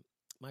his name?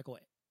 Michael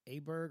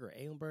Aberg or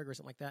Ailenberg or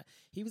something like that.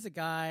 He was a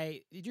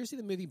guy. Did you ever see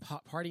the movie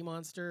Party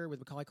Monster with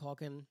Macaulay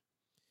Culkin?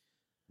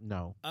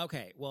 No.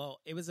 Okay. Well,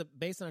 it was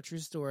based on a true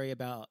story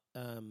about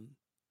in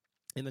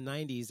the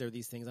 90s. There were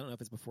these things. I don't know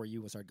if it's before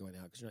you started going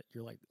out because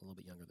you're like a little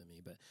bit younger than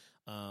me. But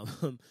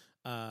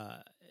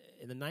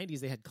in the 90s,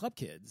 they had Club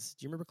Kids.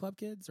 Do you remember Club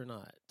Kids or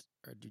not?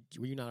 Or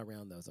were you not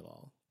around those at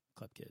all?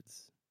 Club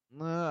Kids.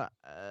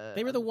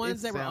 They were the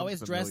ones that were always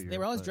dressed. They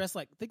were always dressed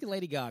like, think of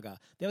Lady Gaga.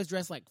 They always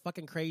dressed like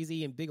fucking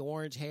crazy and big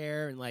orange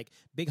hair and like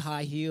big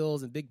high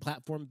heels and big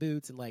platform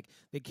boots and like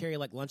they'd carry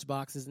like lunch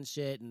boxes and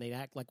shit and they'd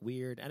act like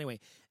weird. Anyway,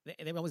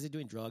 they were always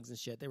doing drugs and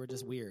shit. They were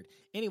just weird.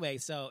 Anyway,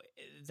 so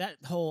that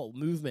whole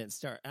movement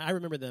started. I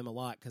remember them a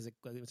lot because it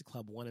was a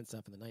Club One and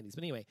stuff in the 90s.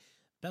 But anyway,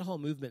 that whole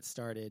movement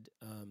started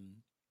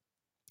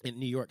in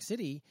New York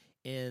City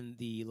in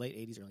the late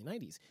 80s, early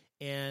 90s.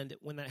 And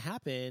when that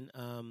happened,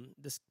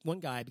 this one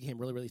guy became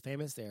really, really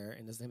famous there,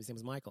 and his name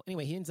was Michael.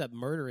 Anyway, he ends up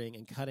murdering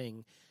and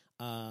cutting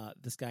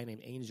this guy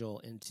named Angel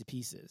into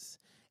pieces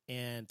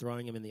and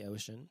throwing him in the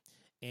ocean.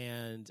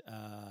 And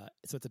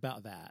so it's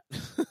about that.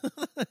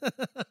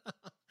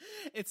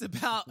 It's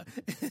about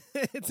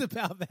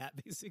that,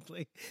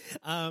 basically.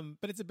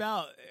 But it's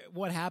about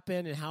what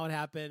happened and how it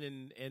happened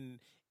and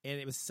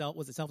it was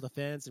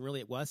self-defense, and really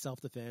it was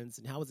self-defense,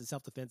 and how was it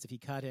self-defense if he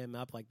cut him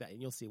up like that,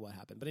 and you'll see what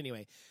happened. But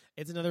anyway,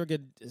 it's another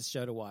good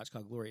show to watch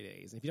called Glory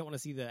Days. And if you don't want to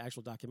see the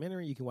actual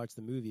documentary, you can watch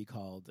the movie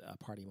called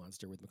Party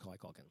Monster with Macaulay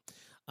Culkin.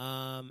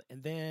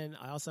 And then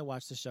I also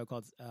watched a show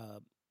called,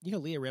 you know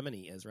who Leah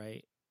Remini is,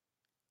 right?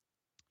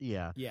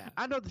 Yeah. Yeah.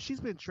 I know that she's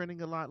been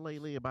trending a lot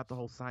lately about the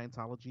whole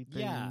Scientology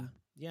thing.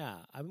 Yeah.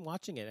 I've been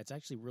watching it. It's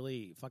actually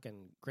really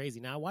fucking crazy.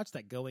 Now, I watched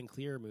that Going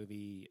Clear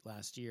movie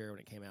last year when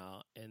it came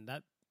out, and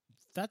that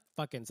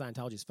fucking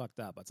Scientology is fucked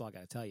up. That's all I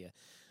got to tell you.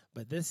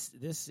 But this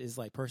is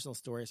like personal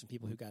stories from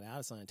people who got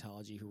out of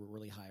Scientology who were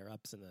really higher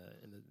ups in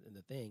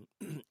the thing,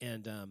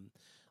 and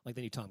like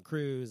the new Tom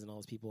Cruise and all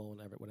those people,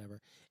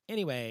 whatever.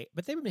 Anyway,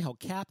 but they've been held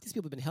captive. These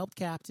people have been held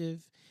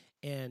captive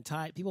and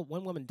tied.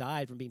 One woman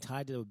died from being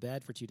tied to a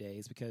bed for 2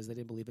 days because they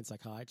didn't believe in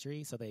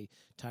psychiatry. So they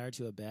tied her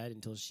to a bed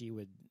until she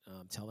would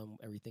tell them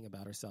everything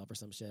about herself or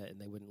some shit, and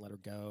they wouldn't let her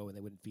go, and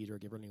they wouldn't feed her,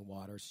 give her any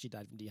water. So she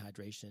died from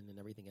dehydration and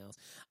everything else.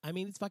 I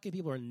mean, these fucking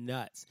people are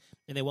nuts,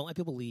 and they won't let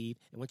people leave.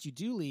 And once you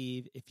do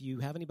leave, if you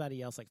have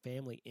anybody else like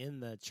family in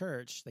the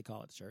church, they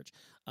call it the church,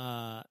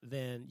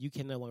 then you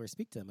can no longer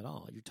speak to them at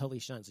all. You're totally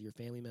shunned. So your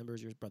family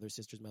members, your brothers,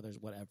 sisters, mothers,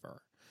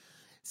 whatever.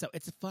 So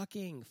it's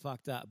fucking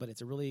fucked up, but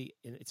it's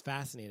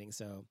fascinating.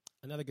 So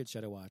another good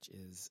show to watch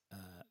is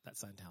that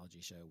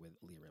Scientology show with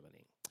Leah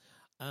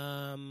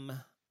Remini.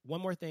 One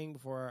more thing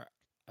before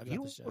I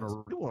got the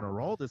show. You want to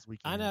roll this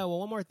weekend? I know. Well,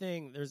 one more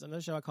thing. There's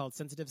another show called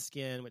Sensitive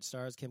Skin, which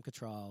stars Kim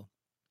Cattrall.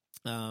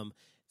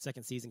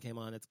 Second season came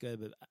on. It's good,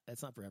 but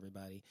it's not for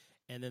everybody.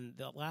 And then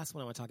the last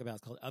one I want to talk about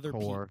is called Other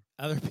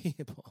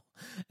People.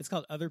 It's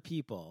called Other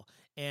People.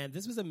 And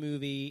this was a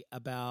movie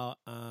about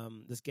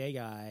this gay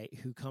guy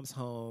who comes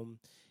home,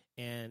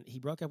 and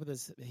he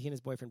and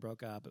his boyfriend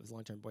broke up. It was a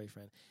long-term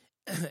boyfriend.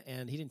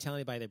 And he didn't tell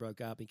anybody they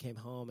broke up. He came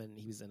home, and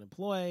he was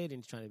unemployed, and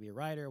he's trying to be a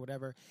writer or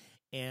whatever.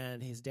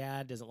 And his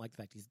dad doesn't like the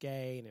fact he's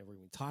gay, and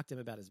everyone talked to him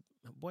about his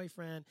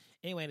boyfriend.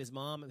 Anyway, and his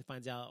mom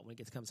finds out when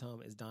he comes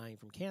home is dying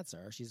from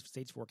cancer. She's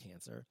stage 4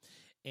 cancer,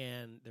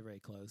 and they're very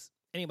close.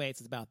 Anyway, it's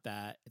about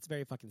that. It's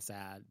very fucking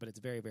sad, but it's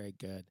very, very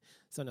good.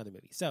 So another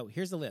movie. So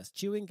here's the list: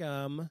 Chewing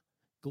Gum,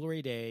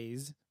 Glory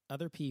Days,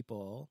 Other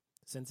People,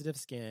 Sensitive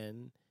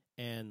Skin,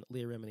 and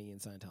Leah Remini in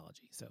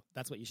Scientology. So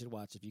that's what you should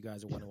watch if you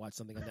guys want to watch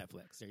something on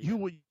Netflix. There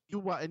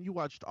you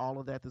watched all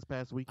of that this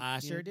past week? I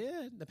sure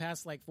did. The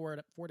past like 4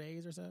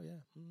 days or so. Yeah.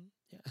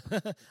 Yeah.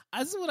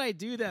 This is what I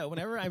do though.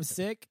 Whenever I'm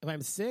sick, if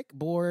I'm sick,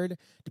 bored,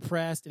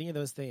 depressed, any of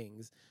those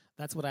things,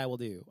 that's what I will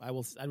do. I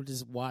will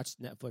just watch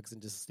Netflix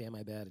and just stay in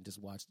my bed and just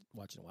watch.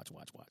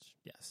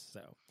 Yes.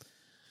 So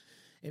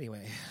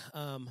anyway,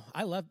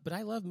 I love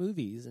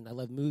movies, and I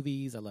love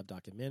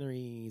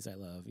documentaries. I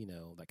love,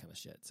 that kind of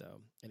shit.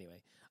 So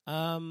anyway,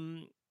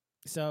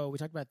 so we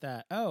talked about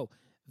that. Oh,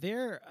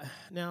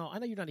 now I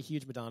know you're not a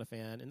huge Madonna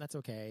fan, and that's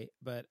okay,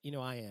 but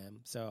I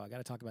am. So I got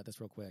to talk about this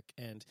real quick.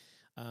 And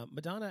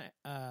Madonna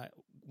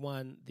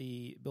won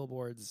the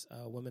Billboard's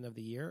Woman of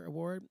the Year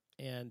award,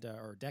 and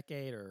or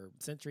decade or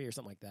century or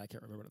something like that. I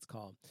can't remember what it's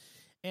called.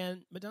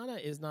 And Madonna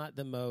is not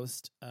the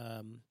most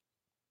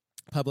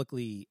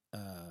publicly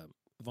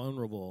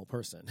vulnerable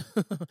person.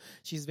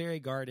 She's very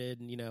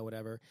guarded and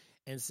whatever.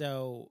 And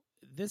so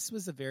this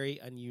was a very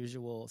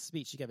unusual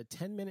speech. She gave a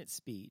 10-minute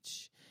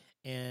speech,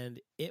 and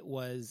it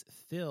was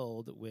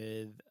filled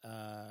with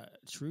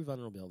true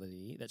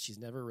vulnerability that she's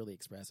never really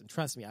expressed. And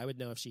trust me, I would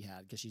know if she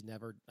had, because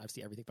I've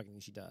seen everything fucking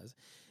she does.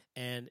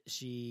 And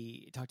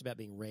she talked about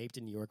being raped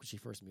in New York when she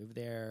first moved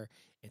there.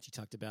 And she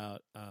talked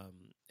about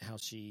how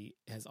she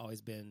has always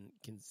been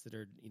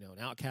considered, an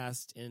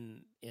outcast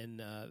in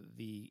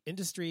the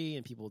industry,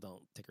 and people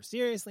don't take her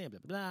seriously, and blah,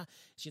 blah, blah.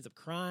 She ends up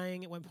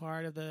crying at one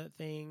part of the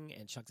thing,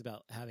 and she talks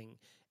about having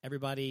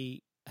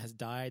everybody has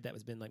died that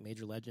has been like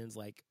major legends,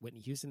 like Whitney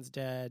Houston's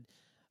dead,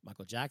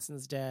 Michael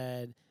Jackson's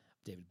dead,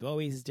 David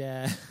Bowie's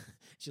dead.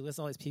 She lists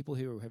all these people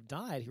who have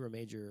died who are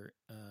major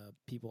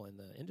people in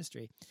the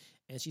industry.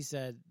 And she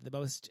said, the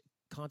most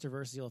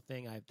controversial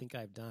thing I think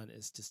I've done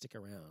is to stick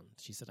around.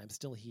 She said, I'm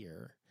still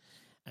here.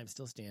 I'm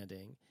still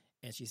standing.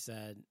 And she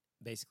said,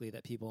 basically,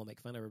 that people make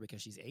fun of her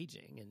because she's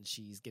aging and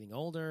she's getting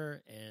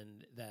older,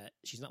 and that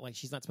she's not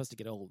supposed to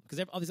get old,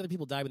 because all these other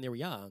people died when they were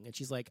young. And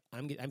she's like,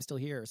 I'm still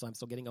here, so I'm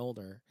still getting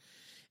older.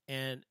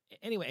 And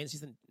anyway, and she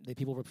said that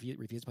people refuse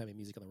to play my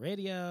music on the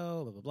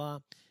radio, blah, blah, blah.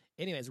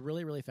 Anyway, it's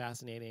really, really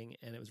fascinating,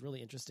 and it was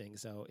really interesting.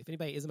 So if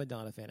anybody is a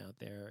Madonna fan out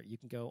there, you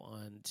can go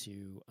on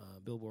to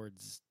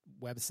Billboard's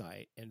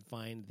website and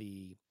find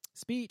the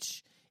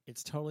speech.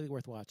 It's totally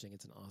worth watching.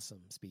 It's an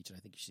awesome speech, and I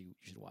think you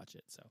should watch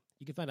it. So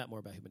you can find out more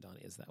about who Madonna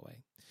is that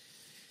way.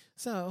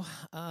 So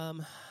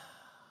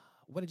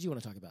what did you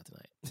want to talk about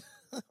tonight?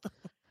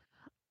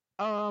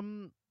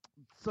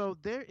 So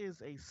there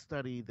is a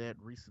study that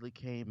recently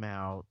came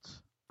out.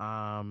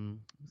 Let me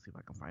see if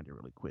I can find it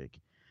really quick.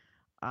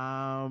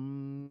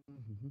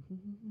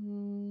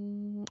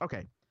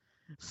 Okay.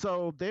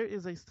 So there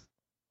is a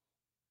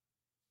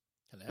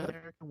Hello?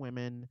 American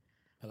women.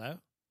 Hello?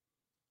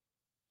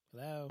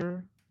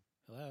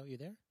 You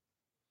there?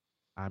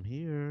 I'm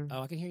here.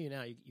 Oh, I can hear you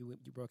now. You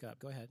broke up.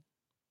 Go ahead.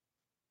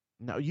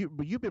 No,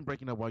 you've been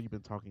breaking up while you've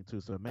been talking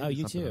too, so maybe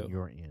you something too. on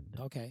your end.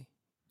 Okay.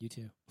 You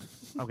too.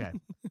 Okay.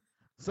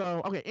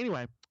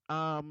 Anyway,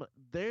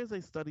 there's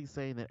a study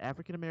saying that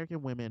African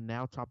American women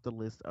now top the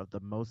list of the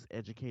most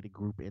educated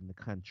group in the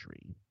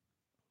country.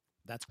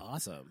 That's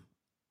awesome.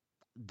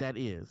 That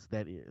is.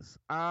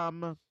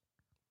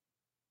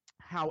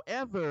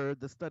 However,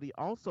 the study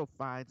also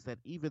finds that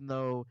even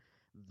though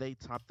they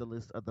top the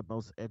list of the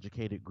most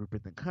educated group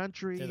in the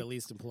country, they're the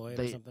least employed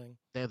or something?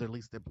 They're the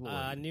least employed.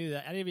 I knew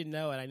that. I didn't even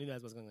know it. I knew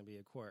that was going to be,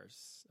 of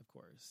course.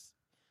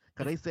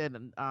 Because they said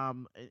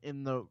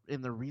in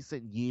the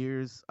recent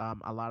years,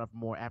 a lot of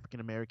more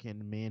African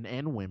American men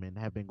and women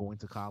have been going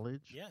to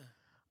college. Yeah.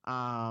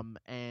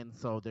 And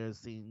so there's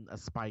seen a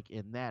spike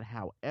in that.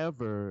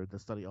 However, the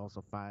study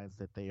also finds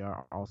that they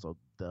are also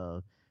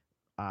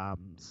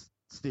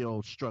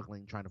still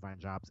struggling trying to find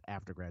jobs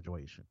after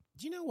graduation.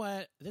 Do you know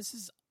what? This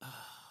is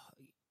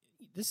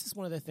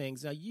one of the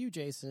things. Now, you,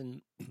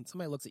 Jason,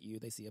 somebody looks at you,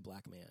 they see a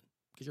black man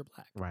because you're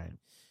black.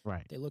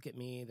 Right. They look at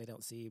me, they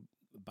don't see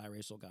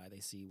biracial guy, they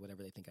see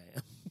whatever they think I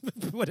am.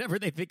 Whatever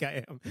they think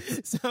I am.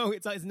 So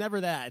it's never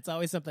that. It's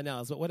always something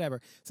else, but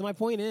whatever. So my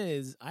point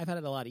is, I've had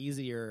it a lot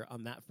easier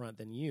on that front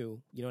than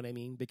you know what I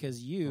mean?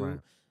 Because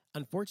you,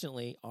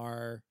 unfortunately,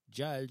 are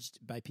judged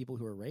by people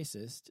who are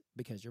racist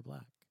because you're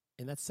black.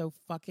 And that's so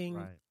fucking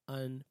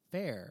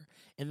unfair.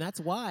 And that's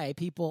why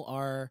people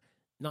are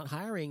not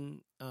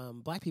hiring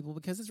black people,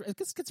 because it's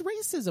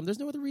racism. There's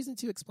no other reason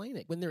to explain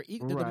it. When they're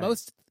the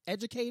most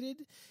educated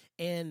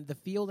and the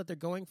field that they're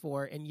going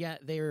for, and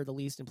yet they're the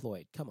least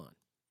employed. Come on.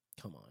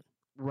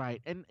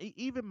 Right. And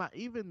even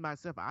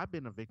myself, I've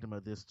been a victim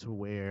of this, to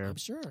where I'm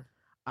sure.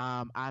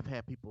 I've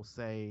had people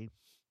say,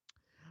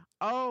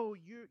 "Oh,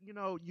 you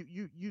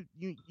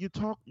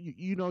talk,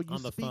 you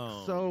speak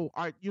so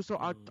you're so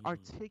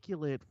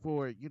articulate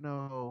for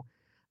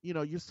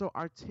you're so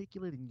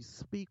articulate and you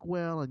speak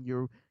well and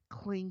you're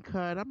clean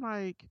cut." I'm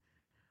like,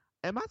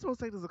 am I supposed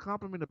to take this as a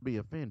compliment or be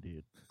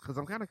offended? Because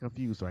I'm kind of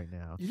confused right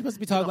now. You're supposed to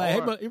be talking you're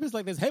supposed to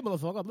like this, hey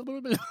motherfucker, blah, blah, blah,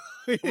 blah.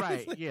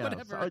 Right? Like, yeah.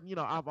 whatever.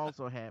 So, I've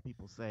also had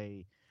people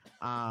say,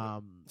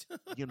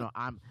 You know,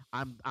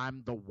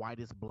 I'm the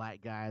whitest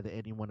black guy that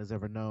anyone has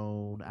ever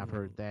known. I've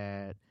heard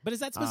that. But is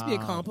that supposed to be a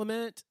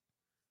compliment?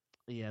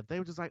 Yeah, they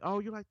were just like, "Oh,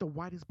 you're like the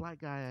whitest black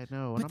guy I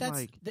know," and but I'm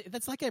like,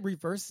 that's like a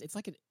reverse. It's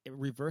like a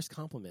reverse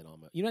compliment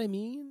almost. You know what I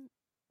mean?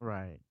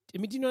 right. I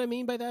mean, do you know what I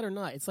mean by that or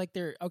not? It's like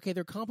they're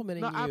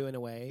complimenting you in a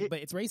way, but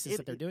it's racist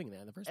that they're doing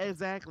that in the first place.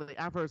 Exactly.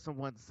 I've heard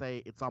someone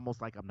say it's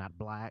almost like I'm not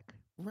black.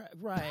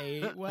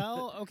 Right.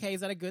 Well, okay.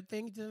 Is that a good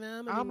thing to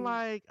them? I'm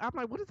like,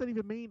 what does that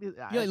even mean?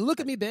 You're like, look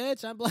at me,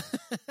 bitch. I'm black.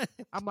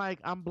 I'm like,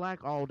 I'm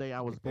black all day.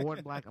 I was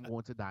born black. I'm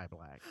going to die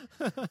black.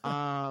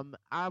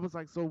 I was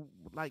like, so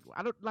like,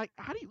 I don't like.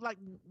 How do you like?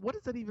 What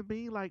does that even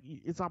mean? Like,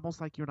 it's almost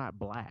like you're not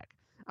black.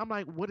 I'm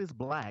like, what is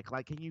black?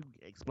 Like, can you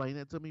explain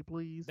that to me,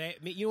 please?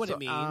 You know what it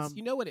means.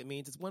 You know what it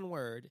means. It's one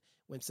word.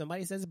 When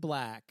somebody says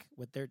black,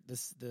 what the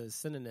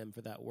synonym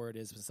for that word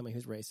is when somebody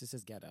who's racist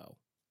is ghetto.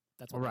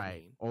 That's what I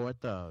mean. Or a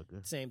thug.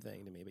 Same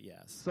thing to me, but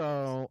yes.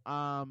 So,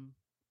 and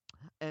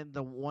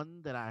the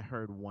one that I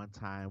heard one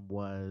time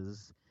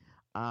was,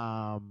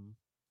 what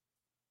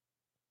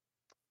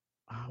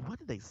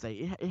did they say?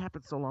 It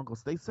happened so long ago.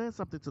 So they said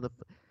something to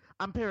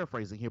I'm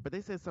paraphrasing here, but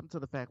they said something to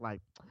the fact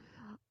like,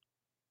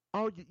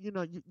 "Oh,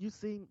 you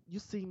seem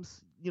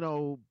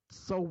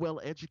so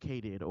well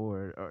educated,"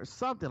 or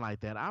something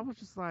like that. I was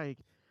just like,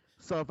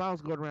 so if I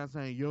was going around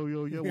saying yo,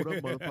 what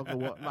up, motherfucker,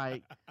 what,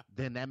 like,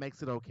 then that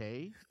makes it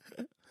okay.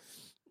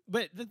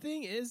 But the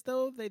thing is,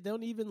 though, they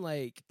don't even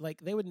like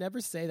they would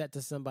never say that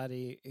to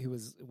somebody who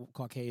was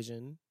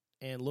Caucasian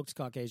and looked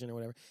Caucasian or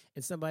whatever,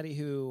 and somebody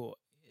who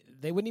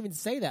they wouldn't even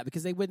say that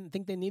because they wouldn't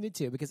think they needed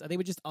to, because they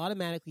would just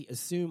automatically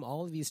assume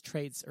all of these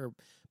traits or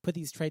put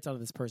these traits onto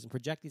this person,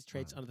 project these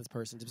traits onto this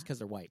person just because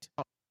they're white.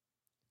 Oh,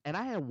 and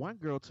I had one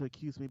girl to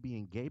accuse me of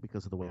being gay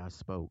because of the way I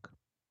spoke.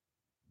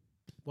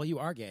 Well, you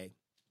are gay.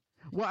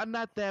 Well, I'm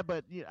not that,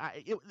 but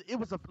it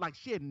was like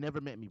she had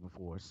never met me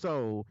before,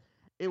 so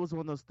it was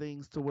one of those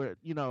things to where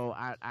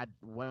I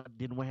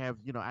didn't have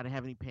I didn't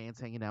have any pants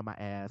hanging out my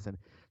ass, and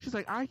she's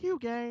like, "Are you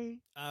gay?"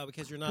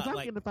 Because you're not I'm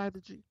like getting the fact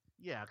that you.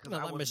 Yeah, because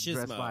I wasn't machismo.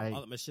 dressed like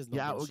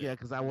machismo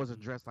because I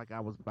wasn't dressed like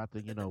I was about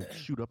to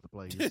shoot up the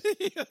place.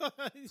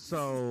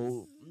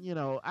 So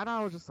and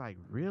I was just like,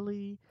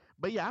 really?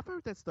 But yeah, I've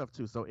heard that stuff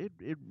too. So it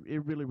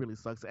really, really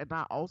sucks. And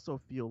I also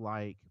feel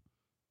like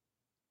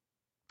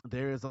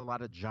there is a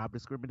lot of job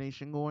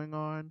discrimination going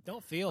on.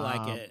 Don't feel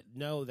like it.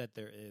 Know that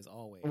there is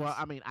always. Well,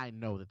 I mean, I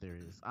know that there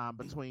is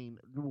between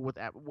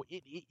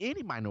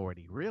any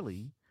minority,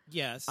 really.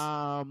 Yes.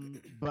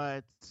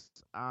 But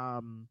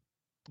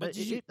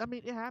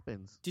it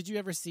happens. Did you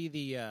ever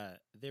see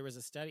there was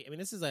a study? I mean,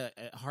 this is a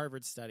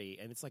Harvard study,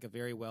 and it's like a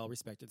very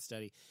well-respected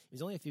study. It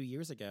was only a few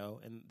years ago,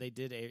 and they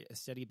did a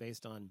study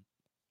based on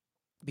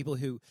people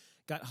who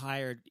got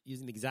hired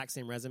using the exact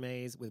same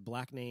resumes with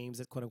black names,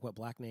 quote-unquote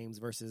black names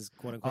versus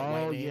quote-unquote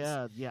white names.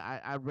 Oh, yeah.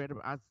 I read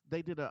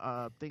they did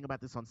a thing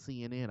about this on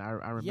CNN.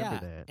 I remember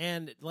that.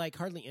 And like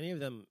hardly any of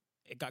them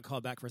got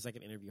called back for a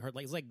second interview.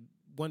 It's like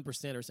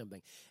 1% or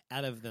something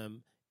out of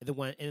them. The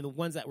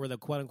ones that were the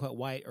quote unquote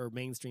white or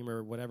mainstream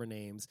or whatever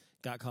names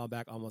got called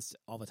back almost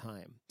all the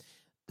time.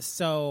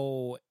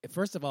 So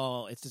first of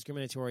all, it's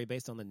discriminatory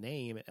based on the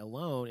name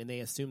alone, and they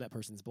assume that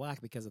person's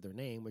black because of their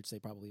name, which they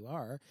probably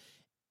are,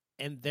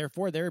 and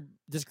therefore they're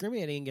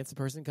discriminating against the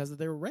person because of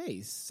their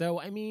race.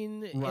 So I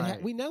mean,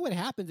 we know it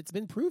happens. It's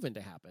been proven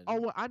to happen. Oh,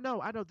 well, I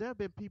know. There have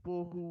been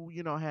people who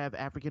have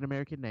African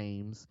American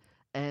names,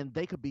 and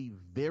they could be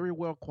very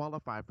well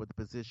qualified for the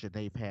position.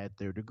 They've had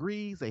their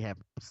degrees. They have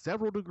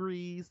several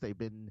degrees. They've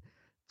been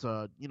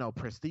to,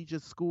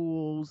 prestigious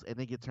schools, and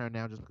they get turned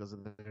down just because of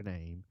their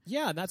name.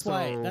 Yeah, that's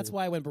why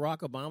when Barack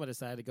Obama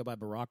decided to go by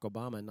Barack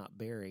Obama and not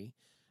Barry,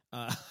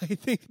 I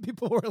think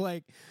people were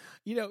like,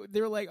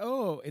 they were like,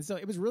 oh, and so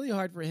it was really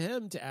hard for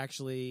him to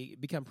actually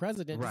become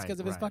president just because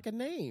of his fucking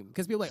name.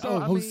 Because people were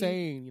like,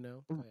 Hussein,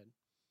 Go ahead.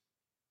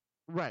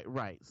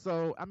 Right.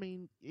 So I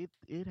mean, it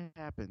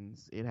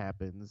happens. It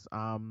happens.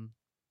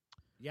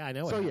 Yeah, I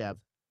know. So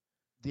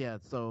yeah.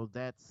 So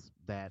that's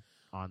that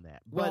on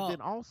that. Well, but then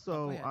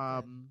also, go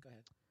ahead.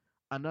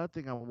 another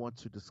thing I want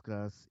to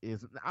discuss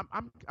is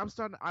I'm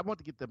starting. I want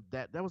to get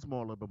that was more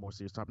a little bit more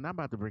serious topic. Now I'm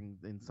about to bring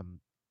in some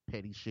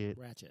petty shit.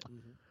 Ratchet.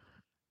 Mm-hmm.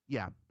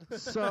 Yeah.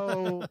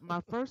 So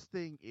my first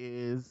thing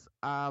is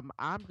I'm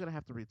gonna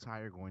have to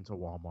retire going to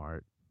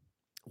Walmart.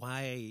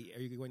 Why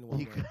are you going to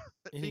Walmart?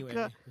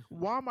 Because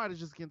Walmart is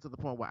just getting to the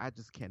point where I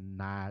just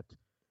cannot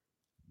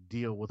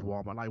deal with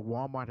Walmart. Like,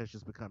 Walmart has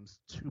just become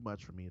too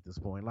much for me at this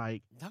point.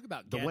 Like, talk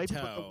about the way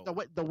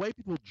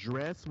people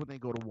dress when they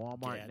go to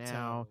Walmart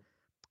now.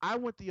 I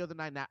went the other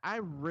night. Now, I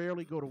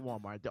rarely go to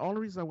Walmart. The only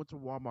reason I went to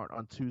Walmart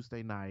on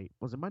Tuesday night,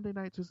 was it Monday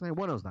night, Tuesday night?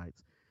 One of those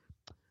nights.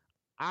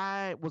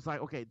 I was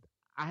like, okay,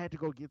 I had to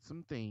go get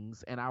some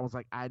things, and I was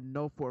like, I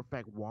know for a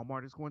fact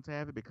Walmart is going to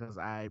have it because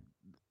I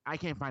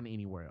can't find it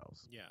anywhere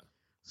else. Yeah.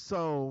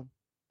 So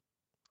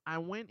I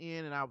went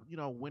in and I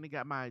went and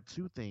got my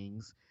two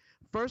things.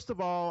 First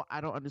of all, I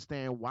don't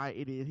understand why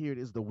it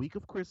is the week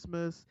of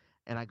Christmas,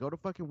 and I go to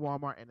fucking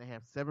Walmart and they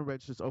have 7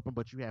 registers open,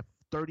 but you have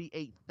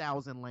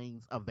 38,000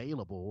 lanes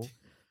available.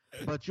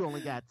 but you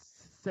only got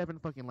 7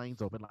 fucking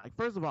lanes open. Like,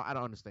 first of all, I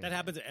don't understand. That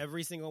happens at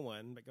every single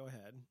one, but go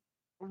ahead.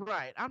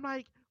 Right. I'm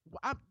like,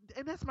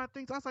 and that's my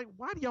thing. So I was like,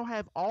 why do y'all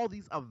have all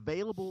these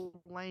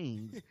available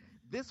lanes?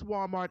 This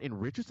Walmart in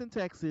Richardson,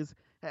 Texas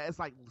has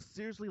like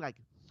seriously like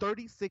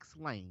 36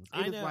 lanes.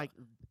 It is like,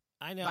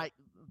 I know. Like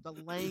the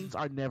lanes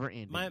are never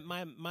ending.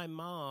 My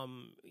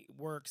mom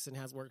works and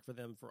has worked for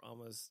them for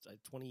almost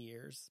 20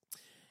 years.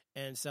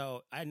 And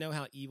so I know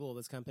how evil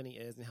this company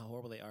is and how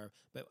horrible they are.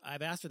 But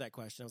I've asked her that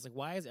question. I was like,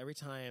 why is every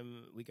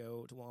time we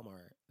go to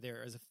Walmart,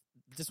 there is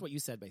just what you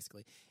said,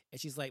 basically.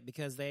 And she's like,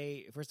 because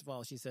first of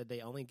all, she said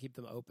they only keep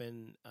them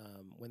open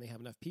when they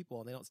have enough people,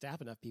 and they don't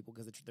staff enough people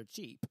because they're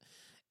cheap.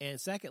 And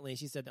secondly,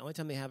 she said the only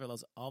time they have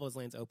all those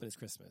lanes open is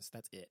Christmas.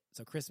 That's it.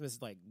 So Christmas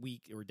is like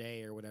week or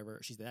day or whatever.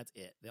 She said that's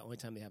it. The only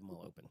time they have them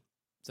all open.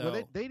 So well,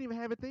 they didn't even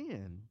have it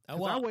then. Oh,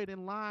 well, I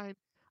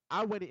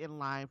waited in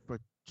line for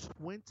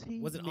 20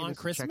 was it minutes on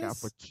Christmas? to check out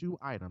for 2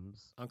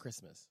 items. On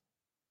Christmas.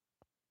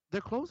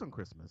 They're closed on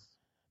Christmas.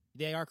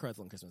 They are closed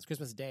on Christmas.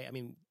 Christmas Day. I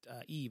mean,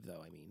 Eve,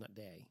 though. I mean, not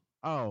day.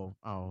 Oh,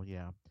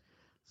 yeah.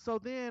 So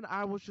then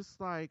I was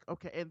just like,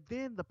 okay. And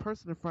then the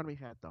person in front of me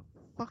had the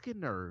fucking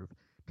nerve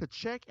to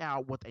check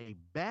out with a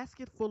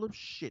basket full of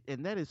shit.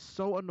 And that is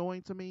so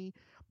annoying to me.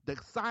 The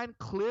sign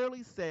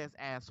clearly says,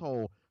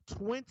 asshole,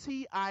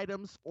 20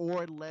 items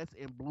or less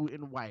in blue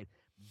and white.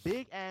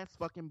 Big ass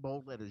fucking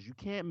bold letters. You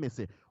can't miss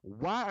it.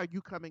 Why are you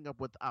coming up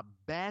with a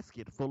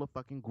basket full of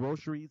fucking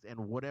groceries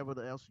and whatever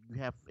else you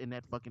have in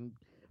that fucking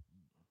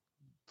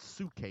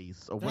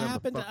suitcase or that whatever?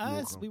 Happened the fuck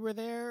to us. We were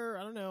there,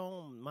 I don't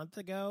know, a month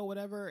ago,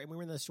 whatever, and we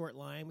were in the short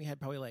line. We had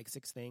probably like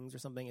 6 things or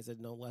something. It said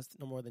no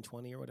more than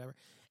 20 or whatever.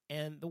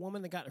 And the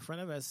woman that got in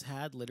front of us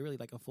had literally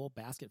like a full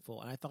basket full.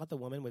 And I thought the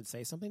woman would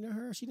say something to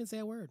her. She didn't say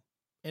a word.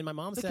 And my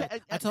mom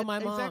said, I told my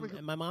mom,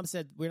 and my mom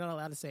said, we're not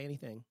allowed to say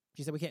anything.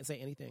 She said, we can't say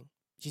anything.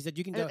 She said,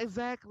 you can go.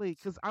 Exactly,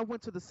 because I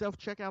went to the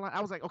self-checkout line.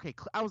 I was like, okay.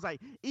 I was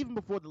like, even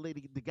before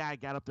the guy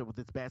got up there with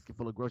this basket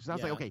full of groceries, I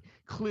was like, okay,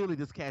 clearly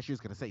this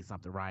cashier's going to say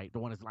something, right? The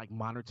one that's like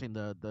monitoring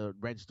the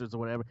registers or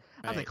whatever.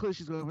 I was like, clearly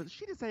she's going to,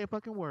 she didn't say a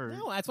fucking word.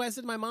 No, that's why I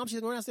said to my mom, she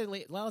said, we're not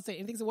allowed to say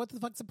anything. So what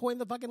the fuck's the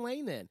point of the fucking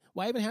lane then?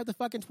 Why even have the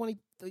fucking 20,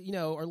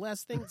 or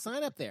less thing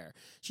sign up there?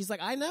 She's like,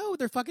 I know,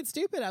 they're fucking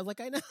stupid. I was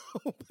like, I know.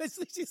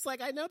 She's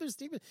like, I know they're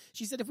stupid.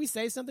 She said, if we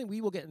say something,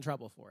 we will get in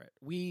trouble for it.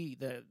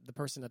 The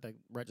person at the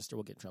register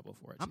will get in trouble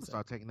for it. I'm going to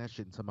start taking that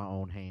shit into my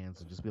own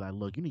hands and just be like,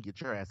 look, you need to get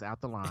your ass out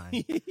the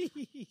line.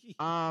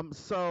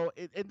 So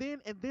and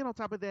then on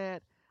top of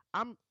that,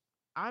 I'm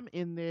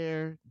in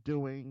there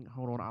doing,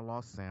 hold on, I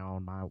lost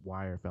sound, my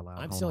wire fell out.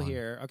 I'm still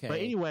here. Okay.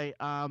 But anyway,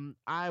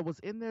 I was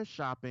in there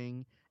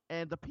shopping,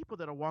 and the people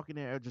that are walking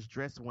there are just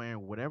dressed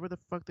wearing whatever the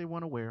fuck they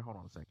want to wear. Hold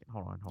on a second.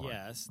 Hold on.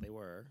 Yes, they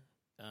were.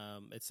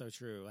 It's so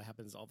true. It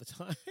happens all the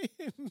time.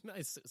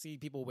 I see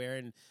people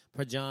wearing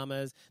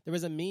pajamas. There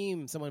was a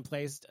meme someone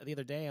placed the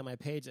other day on my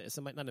page.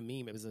 Not a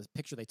meme. It was a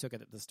picture they took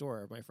at the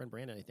store. My friend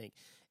Brandon, I think,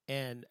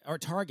 or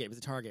Target. It was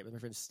a Target with my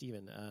friend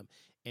Steven.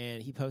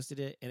 And he posted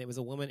it, and it was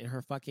a woman in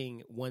her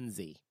fucking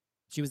onesie.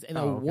 She was in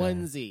a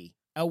onesie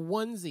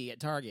at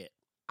Target.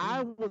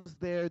 I was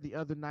there the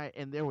other night,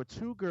 and there were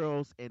 2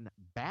 girls in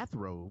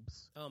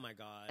bathrobes. Oh, my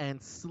God.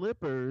 And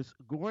slippers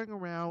going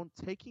around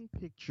taking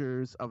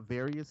pictures of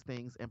various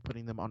things and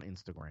putting them on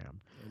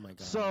Instagram. Oh, my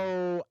God.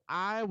 So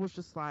I was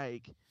just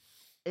like,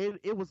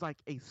 it was like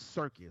a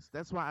circus.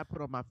 That's why I put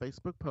on my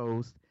Facebook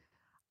post,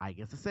 I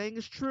guess the saying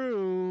is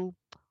true.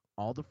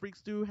 All the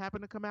freaks do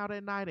happen to come out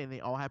at night, and they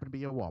all happen to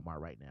be at Walmart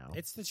right now.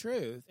 It's the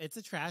truth. It's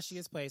the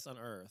trashiest place on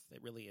earth.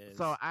 It really is.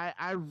 So I'm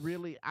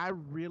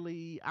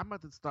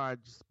about to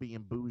start just being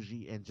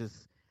bougie and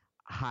just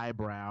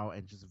highbrow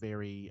and just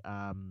very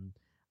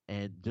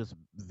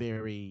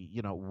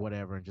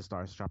whatever, and just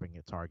start shopping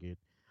at Target.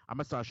 I'm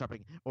gonna start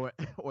shopping, or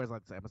as I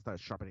say, I'm gonna start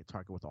shopping at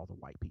Target with all the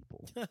white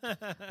people.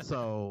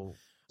 So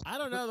I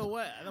don't know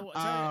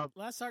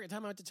last Target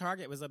time I went to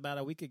Target was about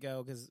a week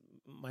ago because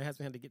my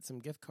husband had to get some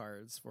gift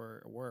cards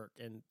for work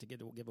and to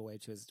give away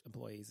to his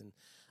employees and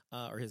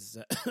or his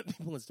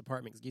people in his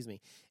department, excuse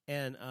me.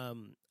 And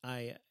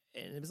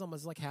it was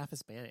almost like half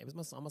Hispanic. It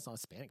was almost all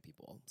Hispanic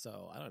people.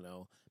 So I don't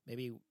know,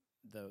 maybe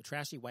the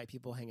trashy white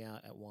people hang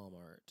out at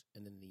Walmart,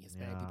 and then the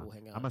Hispanic people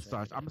hang out. I'm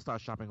gonna start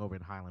shopping over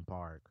in Highland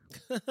Park.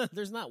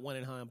 There's not one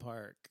in Highland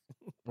Park.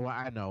 Well,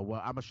 I know. Well,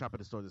 I'm gonna shop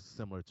at a store that's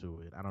similar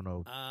to it. I don't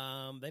know.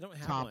 They don't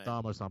have Tom one.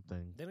 Thumb or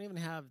something. They don't even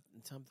have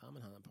Tom Thumb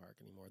in Highland Park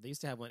anymore. They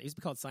used to have one. It used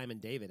to be called Simon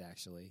David,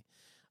 actually.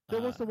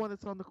 There was the one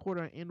that's on the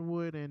corner of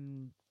Inwood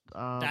and.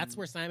 That's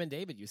where Simon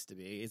David used to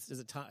be. Is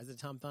it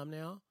Tom Thumb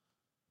now?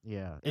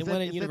 Yeah, and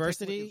one in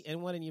University,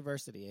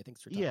 I think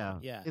it's yeah.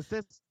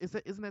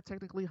 Isn't that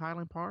technically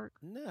Highland Park?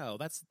 No,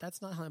 that's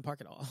not Highland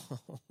Park at all.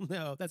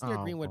 No, that's near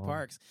Greenwood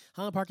Parks.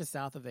 Highland Park is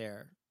south of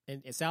there,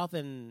 and south of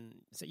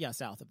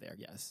there.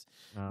 Yes.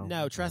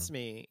 No, trust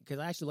me, because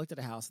I actually looked at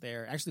a house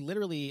there. Actually,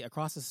 literally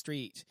across the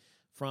street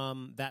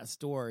from that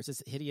store. It's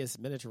this hideous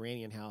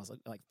Mediterranean house.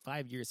 Like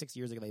 6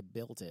 years ago, they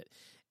built it,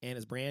 and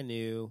it's brand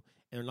new.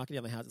 and they're knocking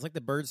down the house. It's like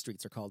the bird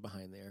streets are called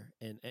behind there.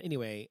 And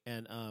anyway,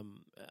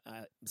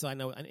 so I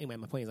know. Anyway,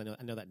 my point is,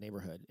 I know that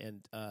neighborhood.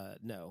 And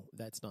no,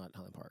 that's not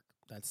Highland Park.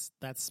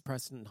 That's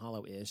Preston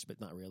Hollow-ish, but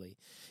not really.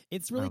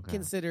 It's really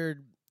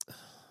considered.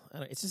 I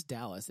don't know, it's just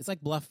Dallas. It's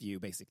like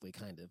Bluffview, basically,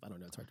 kind of. I don't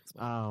know. It's hard to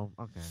explain. Oh,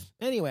 okay.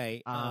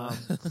 Anyway.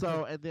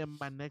 So, and then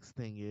my next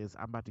thing is,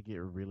 I'm about to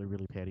get really,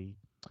 really petty,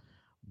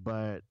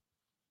 but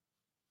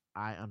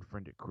I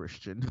unfriended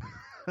Christian.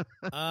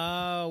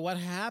 Oh, what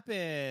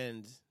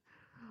happened?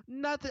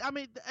 Nothing. I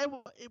mean,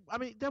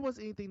 there was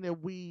anything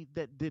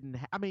that didn't.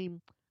 I mean,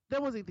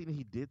 there was anything that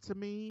he did to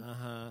me.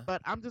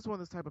 But I'm just one of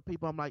those type of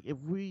people. I'm like, if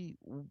we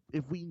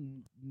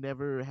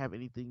never have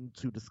anything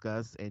to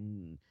discuss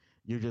and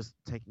you're just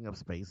taking up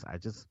space, I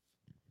just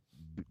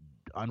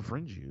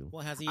unfriend you.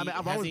 Well, has he? I mean,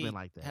 I've always been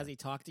like that. Has he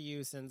talked to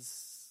you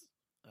since?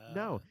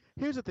 No.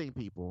 Here's the thing,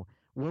 people.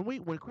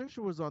 When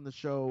Christian was on the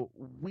show,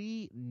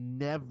 we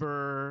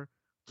never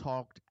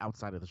talked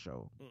outside of the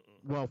show.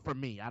 Well, for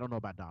me, I don't know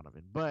about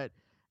Donovan, but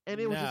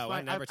it was just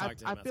like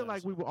I feel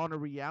like we were on a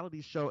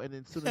reality show, and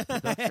then as soon as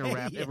production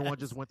wrapped, everyone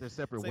just went their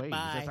separate ways.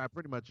 Bye. That's how it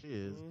pretty much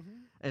is.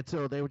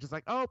 Until they were just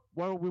like, oh,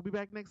 well, we'll be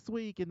back next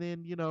week, and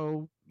then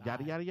yada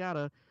yada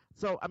yada.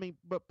 So I mean,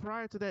 but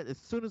prior to that, as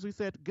soon as we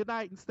said good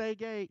night and stay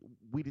gay,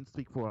 we didn't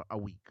speak for a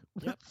week.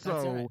 Yep,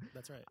 so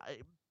that's right.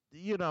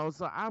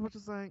 So I was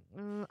just like,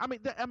 I mean,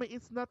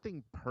 it's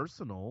nothing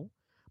personal,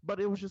 but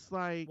it was just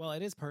like, well,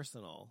 it is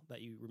personal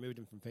that you removed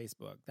him from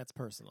Facebook. That's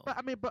personal.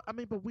 But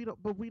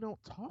we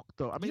don't talk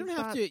though. I mean,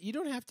 you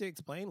don't have to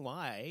explain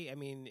why. I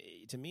mean,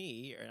 to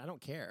me, I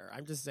don't care.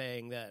 I'm just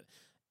saying that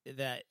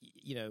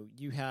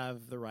you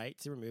have the right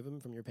to remove him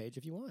from your page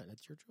if you want.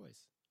 That's your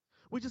choice.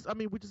 We just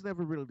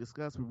never really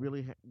discussed.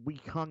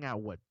 We hung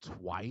out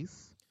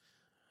twice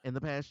in the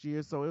past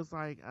year, so it was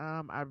like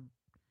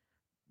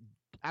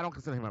I don't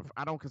consider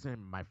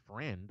him my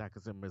friend. I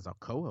consider him as a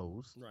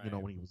co-host, right.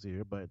 When he was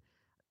here, but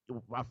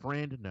my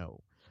friend,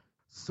 no.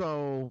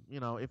 So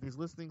if he's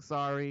listening,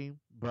 sorry,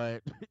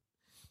 but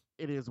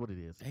it is what it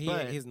is.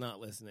 He's not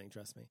listening.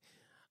 Trust me.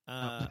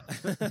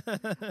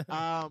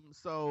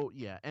 So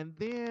yeah, and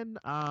then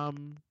that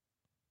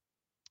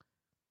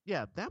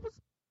was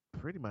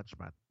pretty much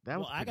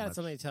I got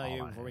something to tell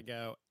you before we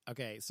go.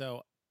 Okay,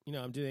 so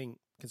I'm doing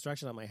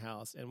construction on my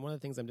house, and one of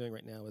the things I'm doing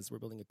right now is we're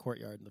building a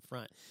courtyard in the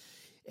front.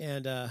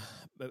 And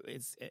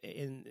it's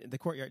in the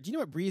courtyard. Do you know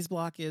what breeze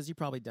block is? You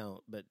probably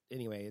don't, but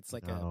anyway, it's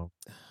like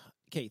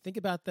okay, think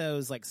about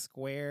those like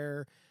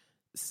square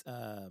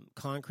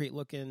concrete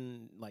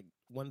looking like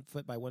 1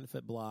 foot by 1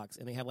 foot blocks,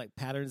 and they have like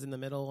patterns in the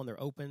middle, and they're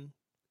open,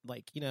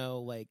 like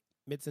like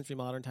mid-century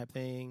modern type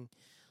thing.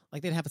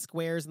 Like they'd have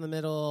squares in the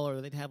middle,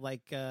 or they'd have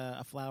like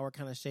a flower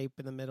kind of shape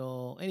in the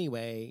middle.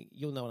 Anyway,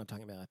 you'll know what I'm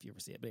talking about if you ever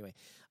see it.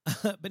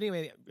 But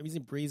anyway, I'm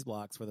using breeze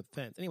blocks for the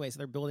fence. Anyway, so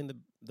they're building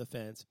the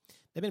fence.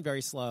 They've been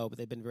very slow, but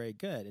they've been very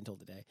good until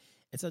today.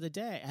 And so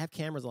today, I have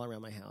cameras all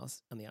around my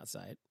house on the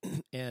outside.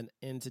 and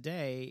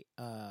today,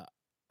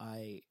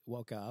 I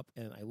woke up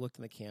and I looked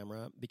in the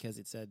camera because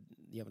it said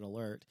you have an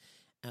alert.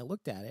 And I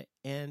looked at it,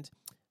 and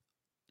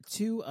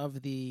two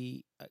of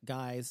the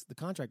guys, the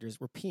contractors,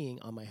 were peeing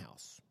on my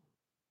house.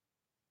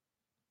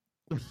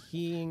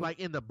 Peeing like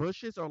in the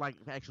bushes, or like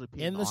actually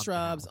peeing in the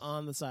shrubs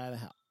on the side of the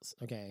house.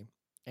 Okay,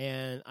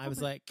 and I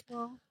was like,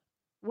 well,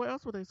 where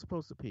else were they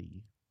supposed to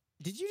pee?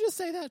 Did you just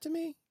say that to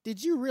me?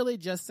 Did you really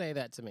just say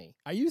that to me?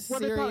 Are you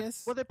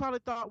serious? They probably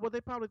thought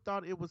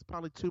it was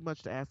probably too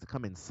much to ask to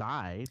come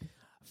inside.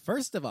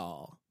 First of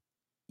all,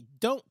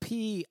 don't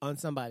pee on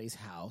somebody's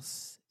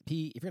house.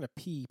 If you're gonna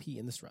pee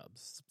in the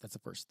shrubs. That's the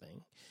first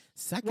thing.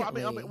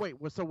 Secondly, I mean, wait.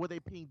 So were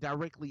they peeing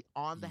directly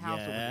on the house,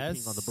 or were they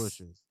peeing on the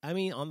bushes? I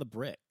mean, on the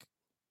brick.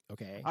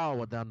 Okay. Oh,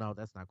 well, no,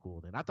 that's not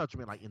cool then. I thought you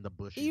meant like in the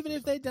bushes. Even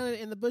if they'd done it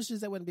in the bushes,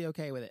 that wouldn't be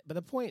okay with it. But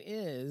the point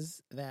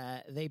is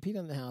that they peed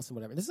on the house and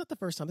whatever. This is not the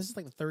first time. This is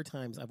like the third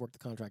time I've worked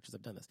with contractors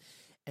I've done this.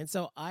 And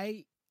so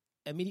I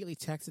immediately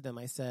texted them.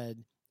 I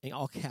said, in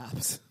all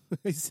caps,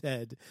 I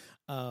said,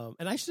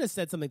 and I should have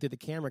said something through the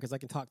camera because I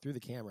can talk through the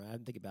camera. I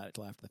didn't think about it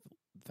till after the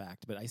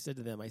fact. But I said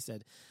to them, I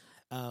said,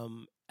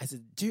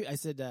 dude,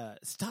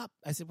 stop.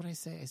 I said, what did I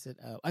say? I said,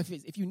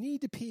 if you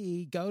need to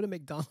pee, go to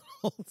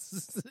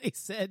McDonald's.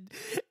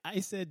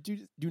 I said,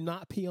 do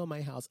not pee on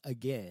my house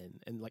again,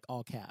 in like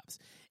all caps.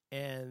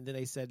 And then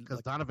they said,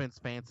 because Donovan's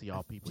fancy,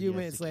 all people. Few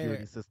minutes security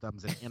later,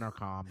 systems and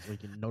intercoms where you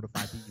can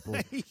notify people.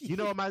 You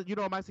know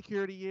what my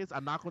security is? I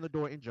knock on the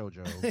door in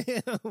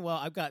JoJo. Well,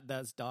 I've got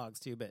those dogs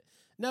too, but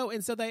no.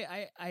 And so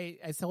I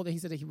told him. He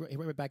said he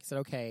wrote back. He said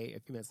okay. A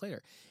few minutes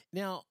later.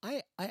 Now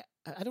I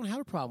don't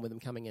have a problem with them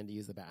coming in to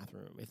use the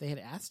bathroom. If they had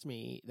asked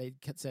me, they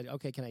said,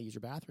 okay, can I use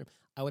your bathroom?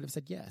 I would have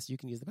said, yes, you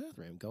can use the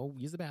bathroom. Go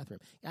use the bathroom.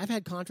 I've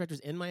had contractors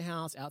in my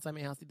house, outside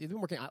my house. They've been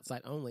working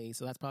outside only,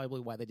 so that's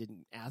probably why they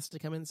didn't ask to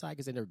come inside,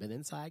 because they've never been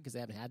inside, because they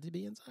haven't had to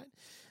be inside.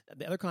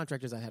 The other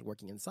contractors I had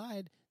working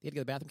inside, they had to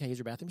go to the bathroom. Can I use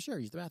your bathroom? Sure,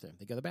 use the bathroom.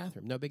 They go to the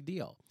bathroom. No big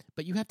deal.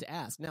 But you have to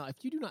ask. Now,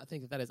 if you do not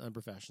think that is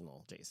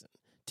unprofessional, Jason,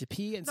 to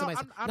pee in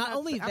somebody's... Not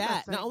only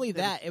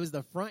that, it was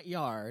the front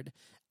yard.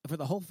 for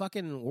the whole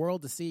fucking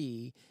world to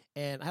see.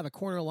 And I have a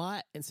corner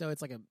lot, and so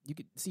it's like you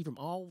could see from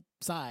all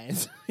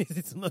sides.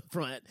 It's in the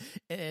front,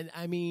 and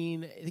I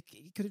mean,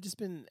 it could have just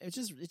been. It's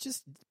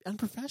just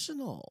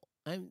unprofessional.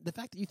 The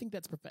fact that you think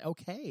that's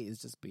okay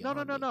is just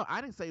beyond. No.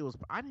 I didn't say it was.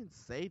 I didn't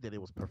say that it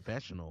was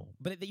professional.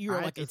 But that you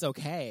were like, it's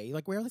okay.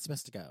 Like, where are they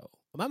supposed to go?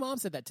 My mom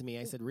said that to me.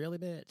 I said, really,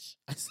 bitch?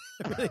 I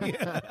said, really?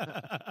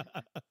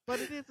 But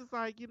it is. It's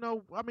like,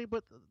 I mean,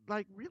 but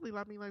like, really,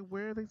 I mean, like,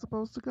 where are they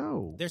supposed to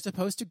go? They're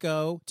supposed to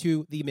go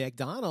to the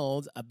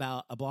McDonald's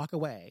about a block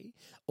away,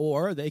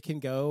 or they can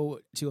go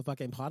to a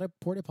fucking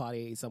porta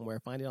potty somewhere,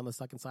 find it on the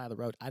second side of the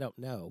road. I don't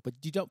know. But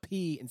you don't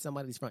pee in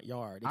somebody's front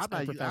yard. It's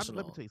unprofessional.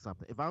 Let me tell you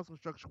something. If I was a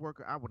construction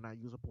worker, I would not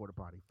use a porta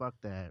potty. Fuck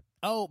that.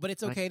 Oh, but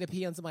it's okay to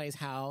pee on somebody's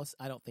house?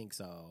 I don't think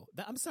so.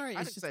 I'm sorry.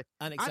 It's just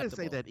unacceptable. I didn't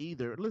say that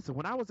either. Listen,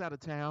 when I was out of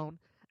town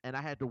and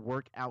I had to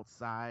work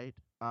outside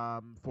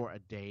for a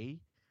day,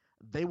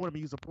 they wanted me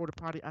to use a porta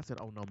potty. I said,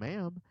 oh, no,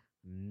 ma'am.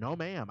 No,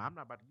 ma'am. I'm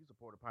not about to use a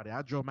porta potty.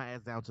 I drove my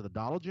ass down to the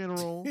Dollar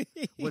General,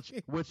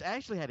 which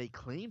actually had a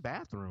clean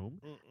bathroom,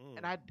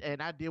 and I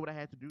did what I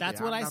had to do. That's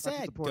what I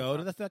said. Go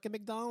to the fucking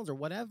McDonald's or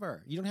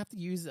whatever. You don't have to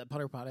use a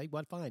porta potty.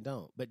 What? Fine,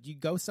 don't. But you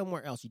go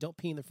somewhere else. You don't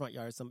pee in the front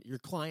yard of your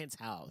client's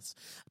house.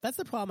 That's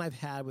the problem I've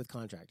had with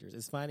contractors,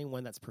 is finding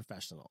one that's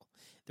professional.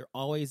 They're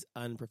always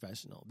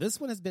unprofessional. This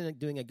one has been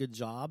doing a good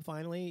job.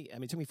 Finally, I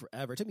mean, it took me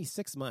forever. It took me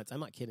 6 months. I'm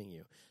not kidding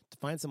you, to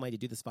find somebody to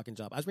do this fucking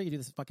job. I was ready to do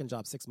this fucking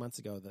job 6 months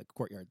ago, the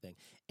courtyard thing.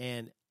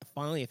 And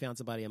finally I found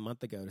somebody a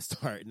month ago to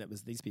start, and it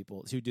was these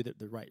people who do it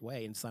the right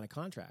way and sign a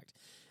contract.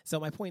 So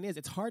my point is,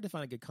 it's hard to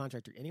find a good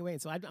contractor anyway,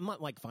 and so I'm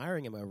not like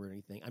firing him over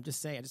anything. I'm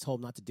just saying, I just told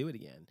him not to do it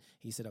again.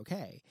 He said,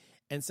 okay.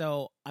 And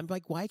so I'm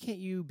like, why can't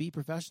you be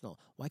professional?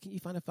 Why can't you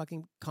find a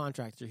fucking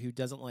contractor who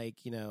doesn't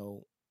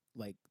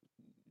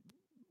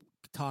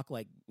talk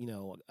like,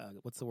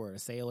 what's the word, a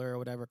sailor or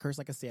whatever, curse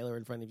like a sailor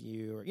in front of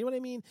you, or you know what I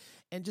mean?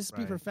 And just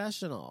be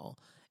professional.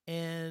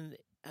 And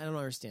I don't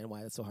understand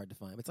why that's so hard to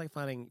find. It's like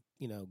finding,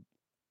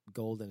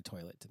 gold in a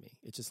toilet to me.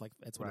 It's just like,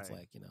 that's what it's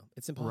like,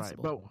 It's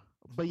impossible.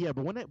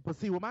 Right. But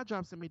see, when my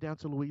job sent me down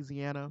to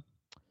Louisiana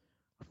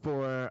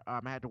for, I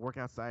had to work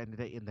outside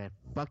in that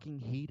fucking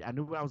heat. I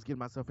knew what I was getting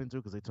myself into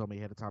because they told me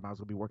ahead of time I was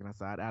going to be working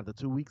outside. Out of the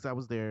 2 weeks I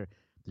was there,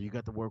 you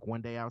got to work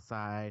one day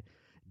outside,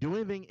 do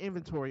anything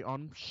inventory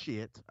on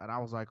shit. And I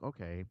was like,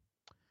 okay.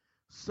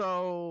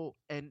 So,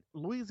 and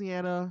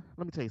Louisiana,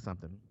 let me tell you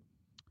something.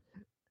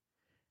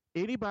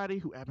 Anybody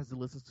who happens to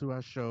listen to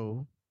our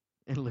show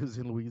and lives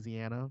in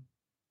Louisiana,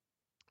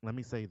 let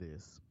me say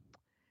this.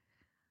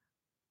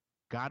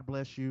 God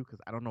bless you, because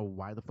I don't know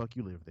why the fuck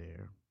you live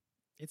there.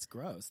 It's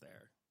gross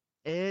there.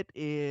 It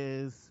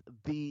is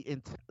the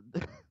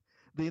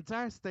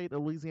entire state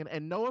of Louisiana,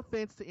 and no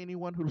offense to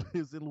anyone who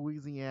lives in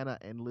Louisiana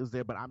and lives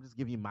there, but I'm just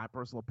giving you my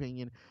personal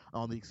opinion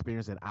on the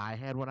experience that I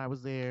had when I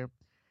was there.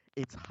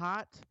 It's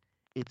hot.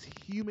 It's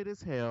humid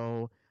as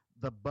hell.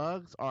 The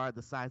bugs are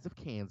the size of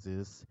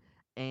Kansas.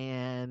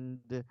 And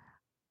the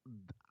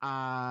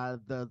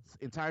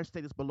entire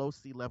state is below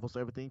sea level, so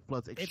everything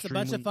floods extremely. It's a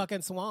bunch of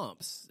fucking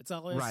swamps. It's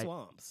all in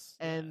swamps,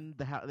 and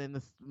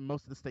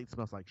most of the state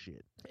smells like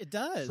shit. It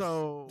does.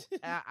 So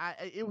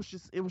it was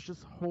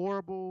just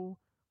horrible.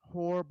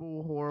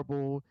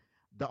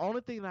 The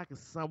only thing that I could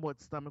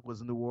somewhat stomach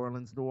was New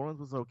Orleans. New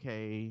Orleans was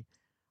okay,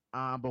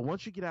 but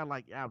once you get out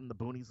in the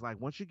boonies, like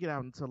once you get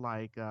out into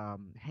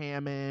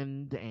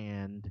Hammond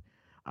and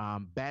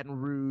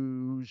Baton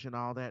Rouge and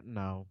all that,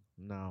 no.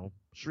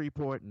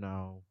 Shreveport,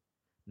 no.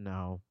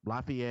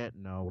 Lafayette,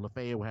 no.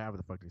 Lafayette, however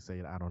the fuck they say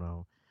it, I don't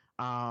know.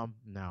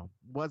 No,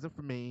 wasn't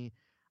for me.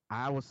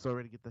 I was so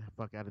ready to get the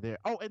fuck out of there.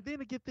 Oh, and then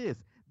to get this,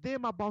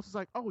 then my boss was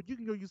like, "Oh, you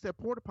can go use that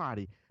porta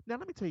potty." Now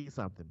let me tell you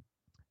something.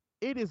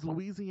 It is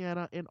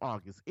Louisiana in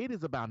August. It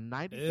is about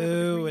 97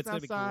 degrees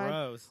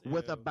outside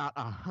with about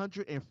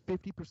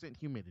 150%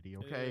 humidity.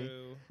 Okay.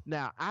 Ew.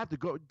 Now I have to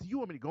go. Do you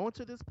want me to go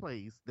into this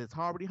place that's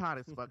already hot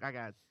as fuck? I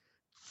got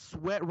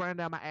sweat running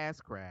down my ass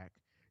crack.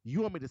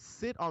 You want me to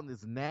sit on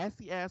this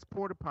nasty ass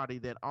porta potty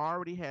that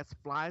already has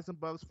flies and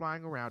bugs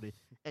flying around it,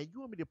 and you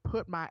want me to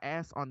put my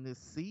ass on this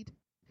seat?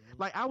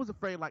 Like, I was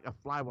afraid like a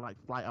fly would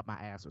fly up my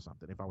ass or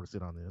something if I were to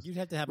sit on this. You'd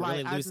have to have a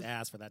really loose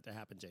ass for that to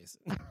happen, Jason.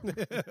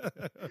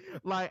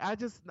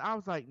 I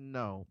was like,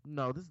 no,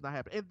 this is not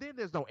happening. And then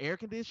there's no air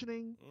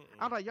conditioning.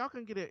 I'm like, y'all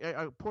can get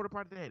a porta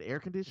potty that had air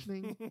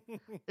conditioning.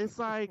 It's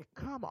like,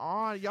 come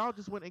on, y'all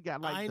just went and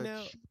got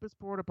the cheapest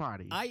porta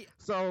potty.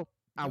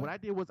 What I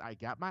did was I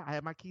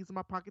had my keys in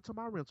my pocket to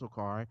my rental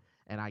car,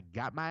 and I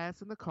got my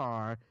ass in the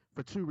car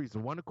for two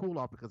reasons. One, to cool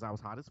off because I was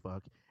hot as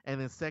fuck, and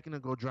then second, to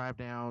go drive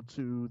down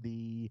to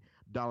the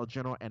Dollar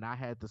General, and I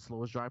had the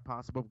slowest drive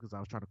possible because I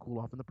was trying to cool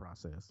off in the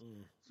process.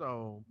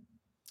 So,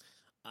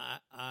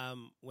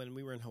 when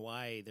we were in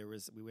Hawaii,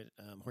 we went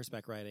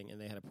horseback riding, and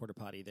they had a porta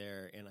potty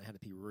there, and I had to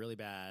pee really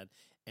bad,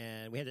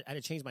 and I had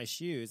to change my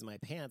shoes and my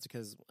pants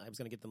because I was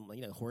going to get them,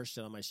 horse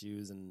shit on my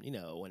shoes and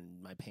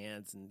and my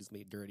pants and just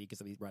be dirty because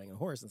I'd be riding a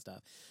horse and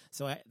stuff.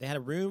 So they had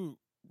a room.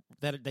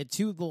 They had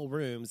two little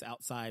rooms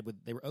outside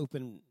they were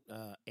open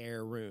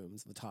air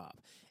rooms at the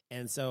top,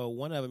 And so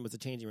one of them was a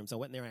changing room. So I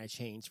went in there and I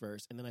changed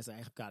first. And then I said,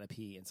 I've got to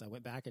pee. And so I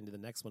went back into the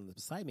next one that was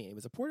beside me. It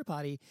was a porta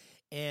potty.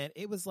 And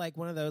it was like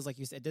one of those, like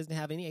you said, it doesn't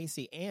have any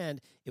AC. And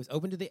it was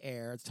open to the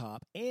air at the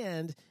top.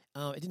 And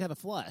it didn't have a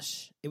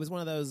flush. It was one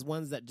of those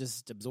ones that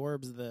just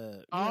absorbs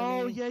the...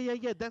 Oh,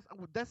 yeah. That's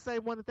the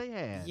same one that they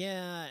had.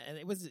 Yeah. And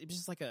it was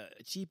just like a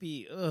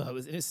cheapy...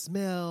 it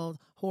smelled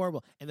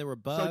horrible. And there were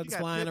bugs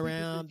flying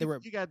around.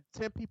 You got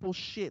 10 people's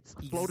shits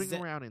floating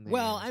around in there.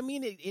 Well, I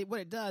mean, what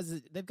it does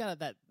is they've got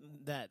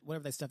that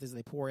whatever that stuff is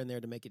they pour in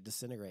there to make it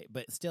disintegrate.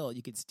 But still,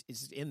 it's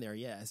just in there,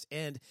 yes.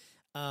 And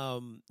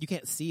you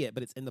can't see it,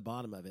 but it's in the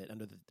bottom of it in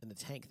the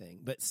tank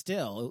thing. But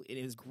still, it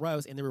is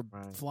gross. And there were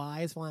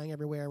flies flying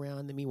everywhere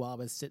around me while I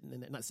was sitting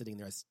in there. Not sitting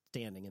there, I was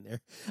standing in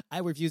there. I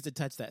refused to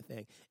touch that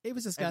thing. It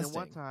was disgusting. And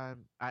then one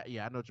time, I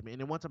know what you mean.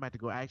 And then one time I had to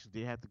go, I actually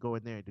did have to go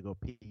in there to go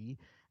pee.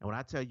 And when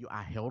I tell you,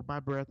 I held my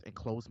breath and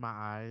closed my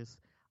eyes.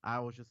 I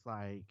was just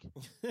like,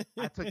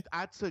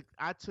 I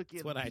took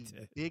in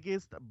the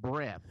biggest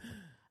breath,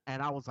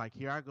 and I was like,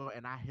 here I go,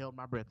 and I held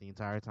my breath the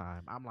entire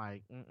time. I'm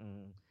like,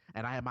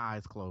 and I had my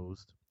eyes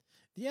closed.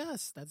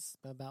 Yes, that's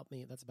about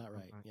me. That's about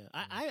right. Yeah,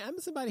 I'm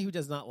somebody who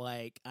does not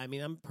like. I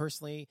mean, I'm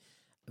personally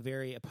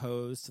very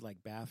opposed to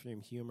like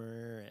bathroom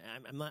humor.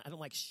 I'm not. I don't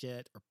like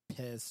shit or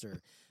piss or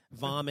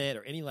vomit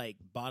or any like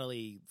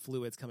bodily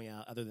fluids coming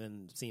out other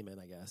than semen,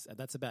 I guess.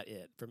 That's about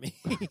it for me.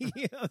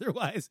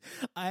 Otherwise,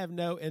 I have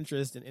no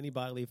interest in any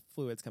bodily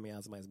fluids coming out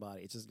of somebody's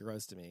body. It's just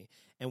gross to me.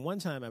 And one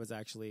time I was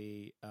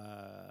actually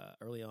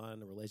early on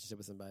in a relationship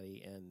with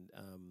somebody, and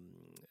I'm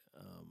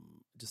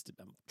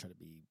trying to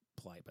be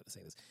polite by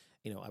saying this.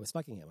 I was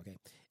fucking him, okay?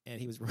 And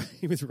he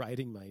was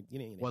writing my,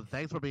 Well,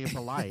 thanks for being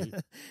polite.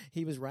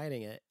 He was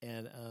writing it,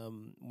 and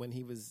when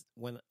he was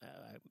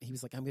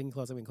like, I'm getting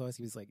close,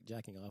 he was like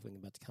jacking off and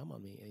about to come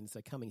on me, and instead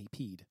of coming, he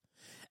peed.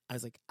 I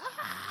was like,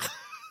 ah!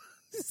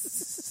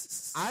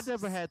 I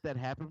never had that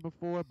happen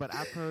before, but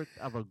I've heard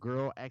of a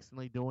girl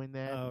accidentally doing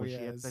that when she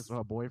had sex with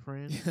her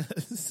boyfriend.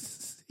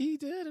 Yes, he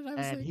did, and I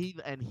was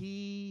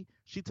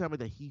she told me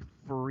that he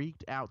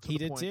freaked out. He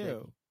did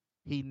too.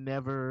 He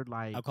never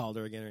I called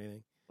her again or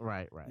anything.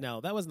 Right.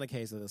 No, that wasn't the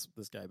case of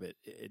this guy, but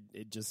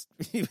it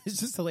was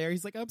just hilarious.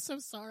 He's like, I'm so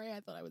sorry. I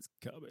thought I was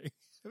coming.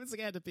 It was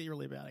like I had to pee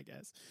really bad, I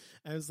guess.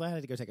 I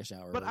had to go take a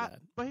shower. But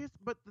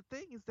but the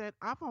thing is that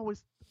I've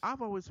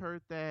always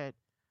heard that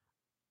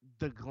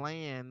the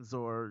glands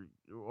or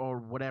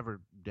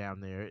whatever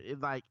down there,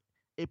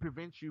 it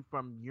prevents you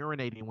from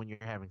urinating when you're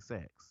having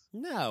sex.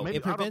 No,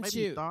 it prevents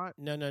you.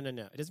 No.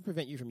 It doesn't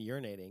prevent you from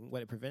urinating.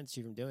 What it prevents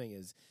you from doing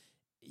is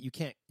you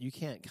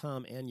can't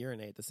come and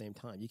urinate at the same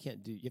time. You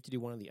have to do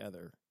one or the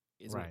other.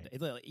 Right. You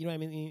know what I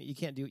mean?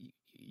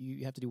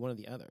 You have to do one or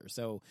the other.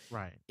 So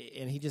right.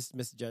 And he just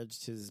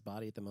misjudged his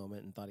body at the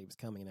moment and thought he was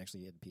coming, and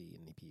actually he had to pee,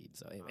 and he peed.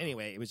 So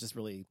anyway, it was just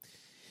really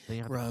then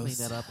you have gross. To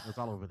clean that up. It was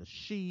all over the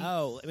sheets.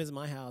 Oh, it was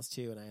my house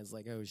too, and I was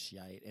like, oh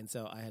shite. And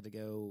so I had to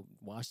go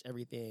wash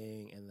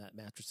everything, and that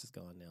mattress is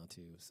gone now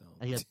too. So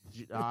I was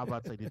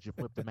about to say, did you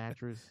flip the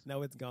mattress?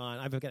 No, it's gone.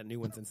 I've got a new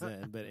one since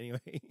then. But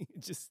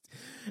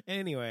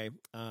anyway,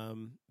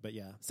 but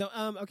yeah. So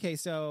okay,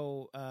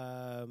 so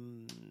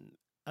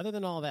other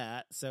than all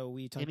that, so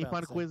we talked about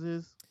fun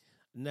quizzes.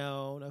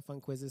 No fun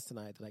quizzes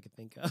tonight that I could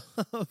think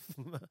of.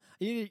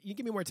 You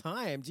give me more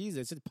time.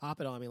 Jesus, just pop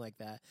it on me like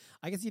that.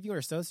 I can see if you were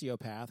a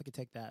sociopath. I could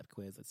take that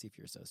quiz. Let's see if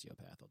you're a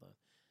sociopath. Hold on.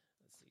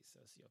 Let's see.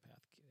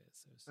 Sociopath quiz.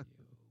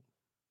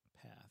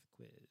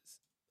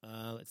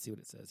 Let's see what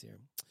it says here.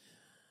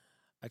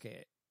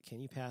 Okay.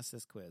 Can you pass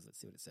this quiz? Let's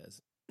see what it says.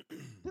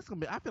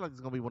 I feel like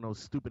it's gonna be one of those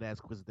stupid ass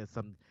quizzes that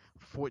some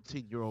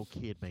 14-year-old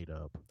kid made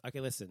up. Okay,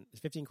 listen.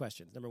 15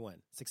 questions. Number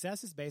 1.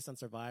 Success is based on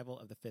survival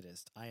of the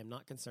fittest. I am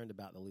not concerned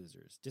about the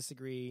losers.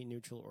 Disagree,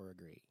 neutral, or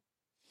agree.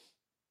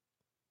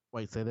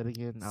 Wait, say that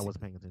again. I was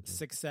paying attention.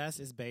 Success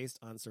is based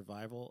on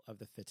survival of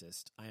the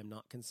fittest. I am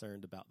not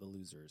concerned about the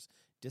losers.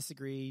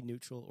 Disagree,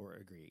 neutral, or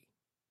agree.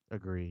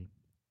 Agree.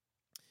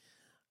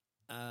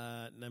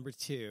 Number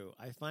 2,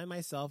 I find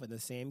myself in the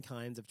same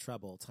kinds of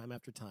trouble time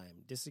after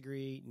time.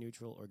 Disagree,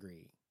 neutral, or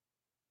agree.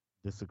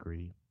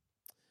 Disagree.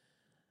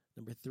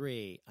 Number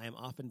 3, I am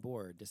often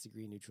bored.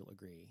 Disagree, neutral,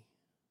 agree.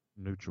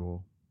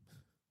 Neutral.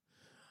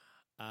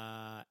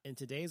 In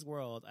today's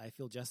world, I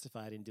feel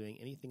justified in doing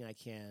anything I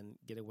can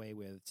get away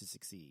with to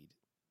succeed.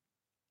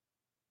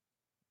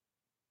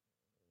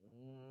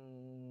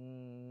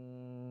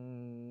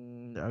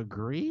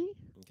 Agree.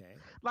 Okay.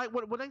 Like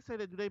when they say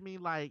that, do they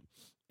mean like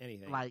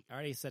anything? Like I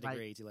already said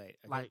agree. Too late.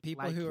 Okay. Like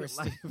people who are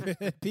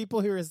stupid,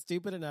 people who are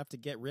stupid enough to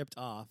get ripped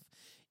off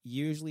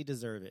usually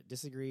deserve it.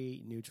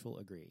 Disagree, neutral,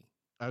 agree.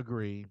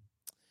 Agree.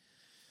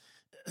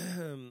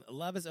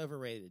 Love is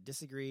overrated.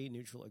 Disagree,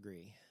 neutral,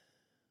 agree.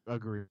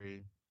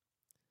 Agree.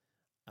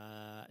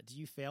 Do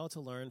you fail to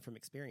learn from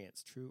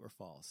experience? True or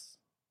false?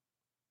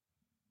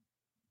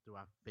 Do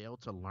I fail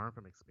to learn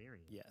from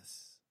experience?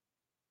 Yes.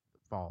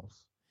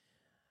 False.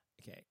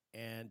 Okay.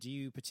 And do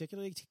you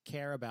particularly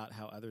care about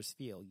how others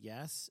feel?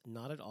 Yes,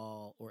 not at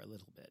all, or a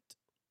little bit?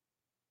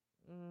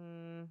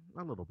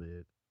 A little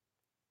bit.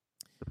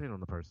 Depending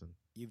on the person.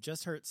 You've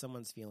just hurt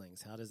someone's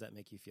feelings. How does that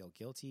make you feel?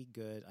 Guilty?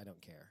 Good? I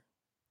don't care.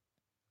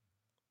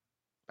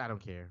 I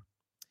don't care.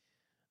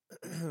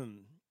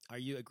 Are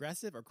you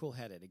aggressive or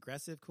cool-headed?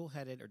 Aggressive,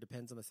 cool-headed, or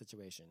depends on the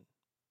situation?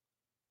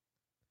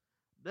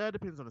 That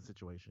depends on the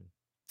situation.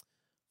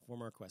 4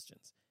 more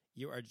questions.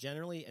 You are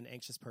generally an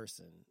anxious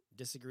person.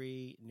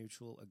 Disagree,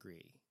 neutral,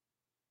 agree.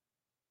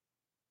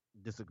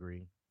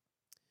 Disagree.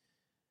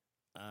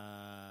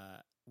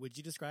 Would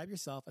you describe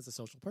yourself as a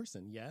social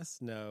person? Yes,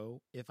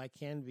 no. If I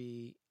can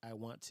be, I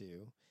want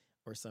to,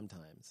 or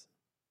sometimes.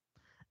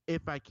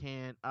 If I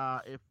can,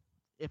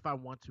 if I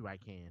want to, I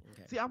can.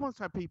 Okay. See, I'm one of the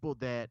type of people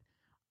that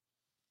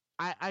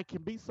I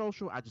can be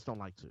social. I just don't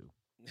like to.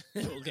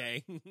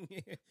 Okay.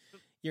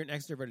 You're an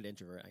extroverted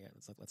introvert. I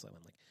guess that's what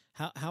I'm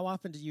like. How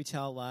often do you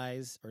tell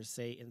lies or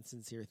say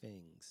insincere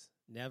things?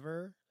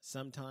 Never,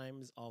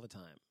 sometimes, all the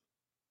time.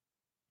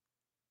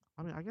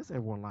 I mean, I guess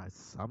everyone lies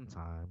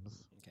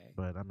sometimes. Okay.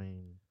 But I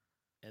mean,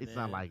 it's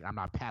not like I'm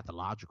not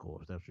pathological,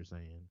 if that's what you're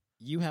saying.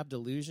 You have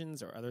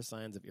delusions or other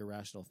signs of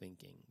irrational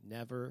thinking.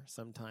 Never,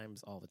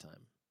 sometimes, all the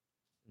time.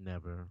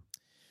 Never.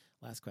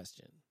 Last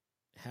question.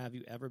 Have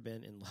you ever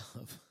been in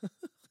love?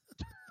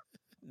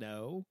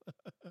 No.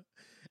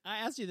 I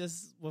asked you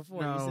this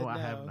before. No, you said no. I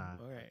have not.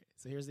 All right.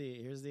 So here's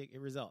the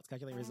results.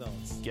 Calculating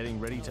results. Getting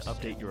ready to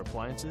update your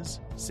appliances?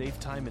 Save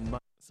time and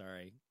money.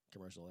 Sorry.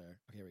 Commercial there.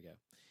 Okay, here we go.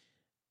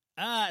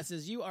 It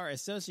says you are a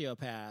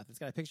sociopath. It's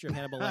got a picture of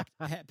Hannibal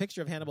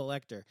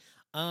Lecter.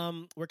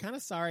 We're kind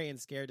of sorry and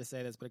scared to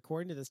say this, but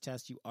according to this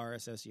test, you are a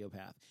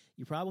sociopath.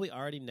 You probably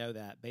already know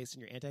that based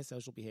on your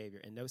antisocial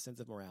behavior and no sense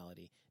of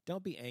morality.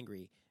 Don't be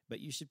angry, but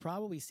you should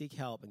probably seek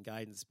help and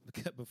guidance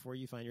before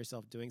you find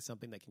yourself doing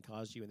something that can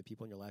cause you and the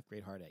people in your life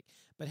great heartache.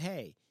 But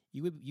hey,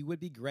 you would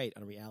be great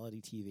on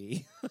reality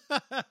TV.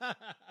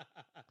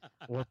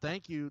 Well,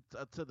 thank you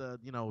to the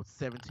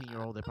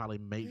 17-year-old that probably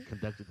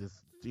conducted this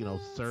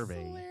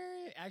survey. Hilarious.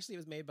 Actually, it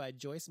was made by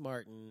Joyce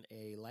Martin,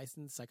 a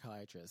licensed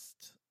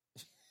psychiatrist.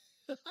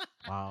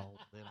 Wow,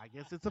 then I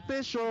guess it's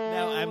official.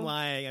 No, I'm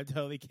lying. I'm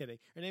totally kidding.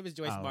 Her name is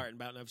Joyce Martin,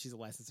 but I don't know if she's a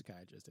licensed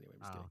psychiatrist. Anyway, I'm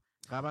just kidding.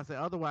 How about I say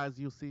otherwise?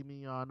 You'll see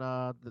me on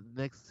the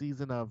next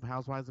season of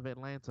Housewives of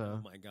Atlanta.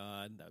 Oh my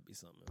God, that would be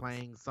something.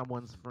 Playing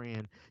someone's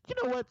friend. You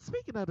know what?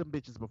 Speaking of them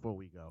bitches, before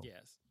we go,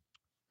 yes.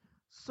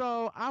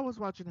 So I was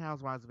watching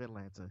Housewives of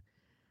Atlanta.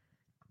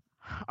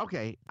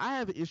 Okay, I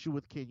have an issue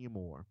with Kenya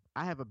Moore.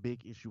 I have a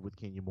big issue with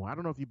Kenya Moore. I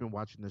don't know if you've been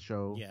watching the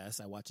show.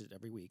 Yes, I watch it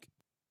every week.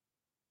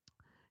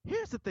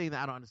 Here's the thing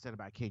that I don't understand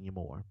about Kenya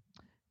Moore.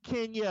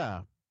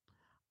 Kenya,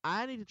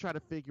 I need to try to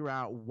figure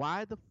out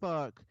why the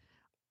fuck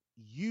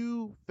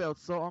you felt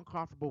so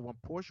uncomfortable when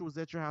Portia was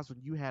at your house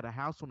when you had a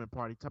housewarming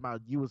party, talking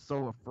about you were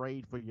so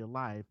afraid for your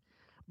life.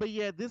 But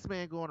yeah, this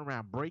man going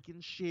around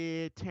breaking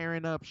shit,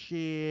 tearing up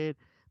shit,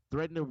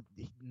 threatening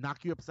to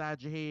knock you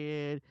upside your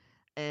head.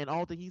 And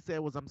all that he said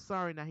was, I'm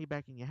sorry, now he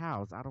back in your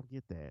house. I don't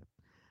get that.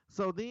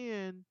 So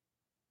then,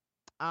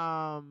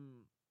 I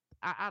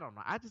don't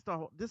know. I just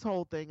thought this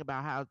whole thing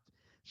about how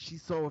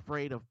she's so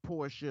afraid of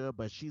Portia,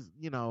 but she's,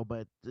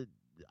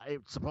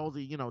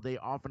 supposedly, they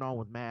off and on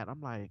with Matt.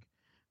 I'm like,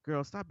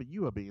 girl, stop it.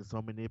 You are being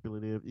so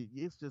manipulative.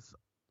 It's just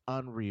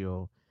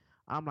unreal.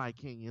 I'm like,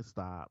 Kenya,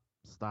 stop.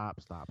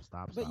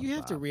 But you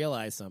have to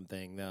realize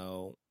something,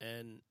 though.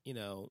 And,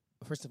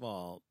 first of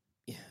all,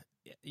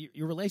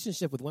 your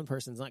relationship with one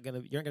person is you're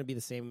not going to be the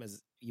same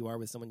as you are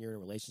with someone you're in a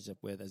relationship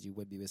with as you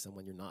would be with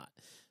someone you're not.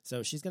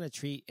 So she's going to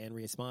treat and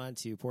respond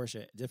to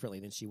Portia differently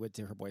than she would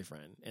to her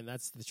boyfriend. And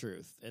that's the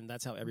truth. And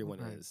that's how everyone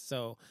is.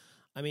 So,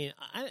 I mean,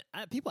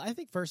 I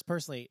think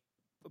personally,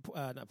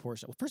 not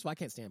Portia. Well, first of all, I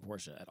can't stand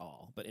Portia at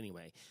all. But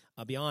anyway,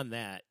 beyond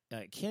that,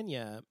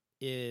 Kenya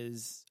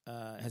has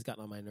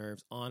gotten on my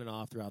nerves on and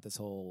off throughout this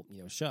whole,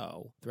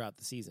 show, throughout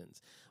the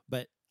seasons.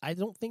 But I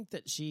don't think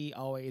that she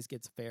always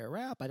gets fair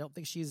rap. I don't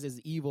think she's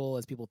as evil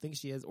as people think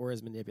she is or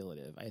as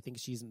manipulative. I think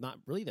she's not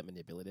really that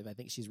manipulative. I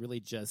think she's really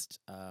just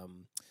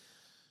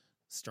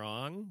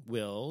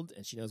strong-willed,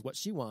 and she knows what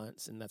she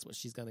wants, and that's what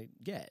she's going to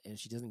get. And if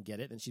she doesn't get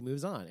it, then she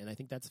moves on. And I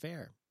think that's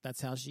fair. That's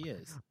how she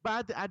is.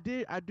 But I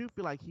do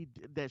feel like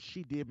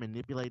she did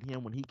manipulate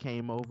him when he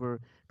came over,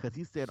 because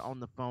he said on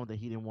the phone that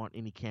he didn't want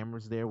any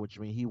cameras there, which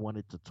means he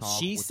wanted to talk.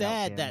 She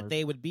said that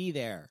they would be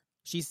there.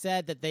 She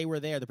said that they were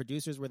there. The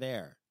producers were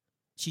there.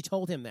 She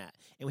told him that.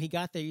 And when he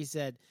got there, he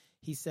said,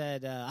 I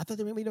thought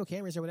there were going to be no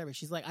cameras or whatever.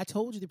 She's like, I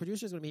told you the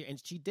producers were going to be here. And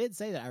she did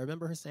say that. I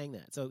remember her saying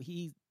that. So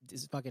he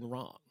is fucking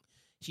wrong.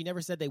 She never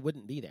said they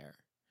wouldn't be there.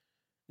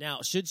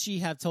 Now, should she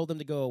have told them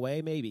to go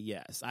away? Maybe,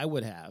 yes. I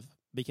would have,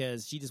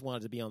 because she just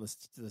wanted to be on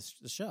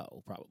the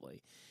show,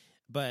 probably.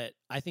 But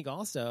I think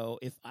also,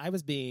 if I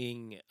was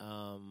being,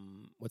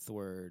 what's the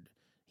word?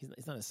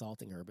 He's not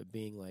assaulting her, but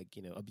being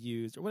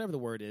abused or whatever the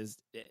word is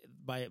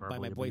by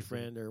my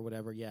boyfriend or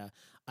whatever. Yeah,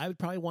 I would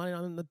probably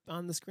want it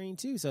on the screen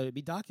too, so it'd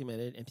be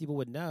documented and people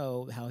would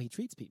know how he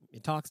treats people,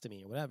 he talks to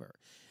me or whatever.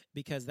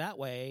 because that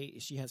way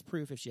she has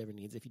proof if she ever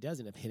needs, if he does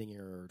end up hitting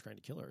her or trying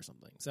to kill her or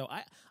something. So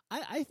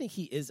I think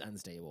he is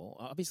unstable.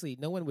 Obviously,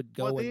 no one would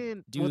go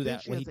and do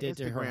that what he did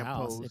to her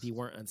house if he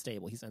weren't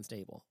unstable. He's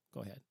unstable.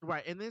 Go ahead.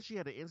 Right, and then she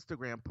had an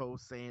Instagram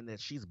post saying that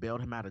she's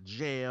bailed him out of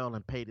jail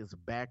and paid his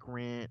back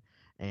rent,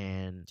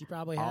 and she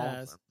probably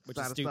has, which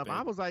is stupid.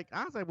 I was like,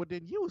 well,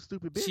 then you a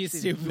stupid bitch. She's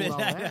stupid.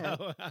 I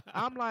know.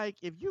 I'm like,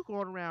 if you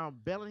going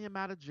around bailing him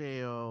out of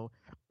jail,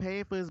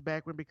 paying for his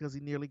back rent because he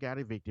nearly got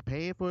evicted,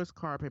 paying for his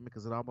car payment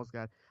because it almost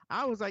got.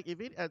 I was like, if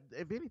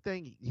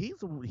anything, he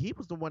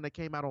was the one that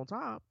came out on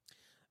top.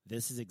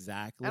 This is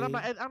exactly. And I'm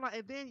like,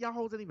 and then y'all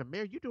hoes ain't even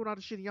married. You doing all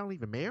this shit and y'all ain't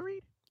even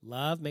married.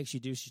 Love makes you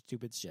do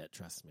stupid shit.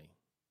 Trust me,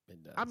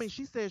 it does. I mean,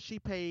 she said she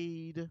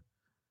paid,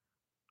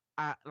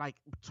 like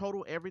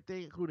total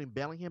everything, including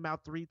bailing him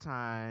out 3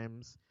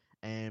 times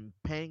and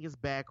paying his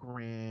back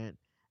rent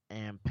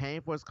and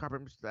paying for his car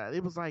payment.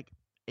 It was like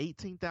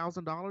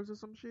 $18,000 or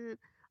some shit.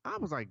 I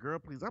was like, girl,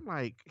 please. I'm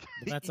like,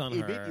 that's on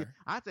her.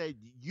 I said,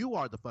 you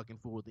are the fucking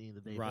fool at the end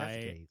of the day. Right. That's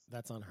the case.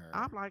 That's on her.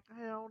 I'm like,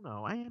 hell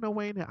no. I ain't no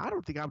way in there. I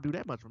don't think I would do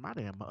that much for my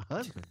damn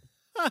husband.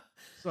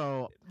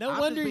 So no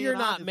wonder you're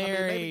not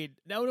married.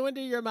 No wonder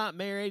you're not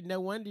married.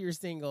 No wonder you're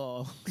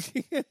single.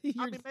 I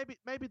mean,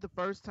 maybe the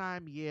first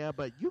time, yeah,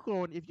 but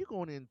if you're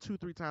going in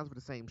 2-3 times for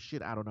the same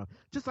shit, I don't know.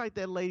 Just like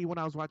that lady when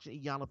I was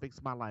watching Iyanla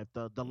Fix My Life,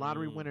 the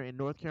lottery winner in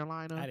North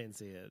Carolina. I didn't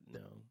see it.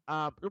 No.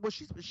 Well,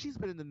 she's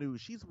been in the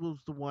news. She was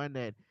the one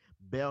that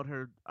bailed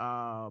her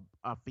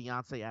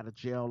fiance out of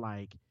jail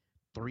like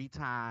 3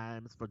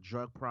 times for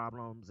drug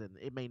problems, and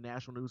it made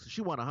national news.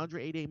 She won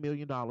 $188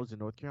 million in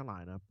North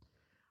Carolina.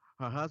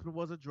 Her husband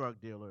was a drug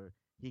dealer.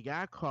 He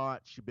got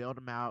caught. She bailed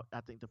him out.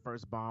 I think the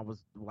first bond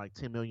was like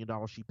 $10 million.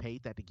 She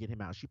paid that to get him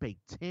out. She paid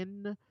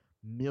 $10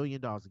 million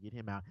to get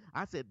him out.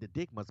 I said the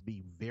dick must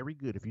be very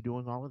good if you're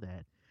doing all of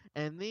that.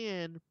 And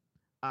then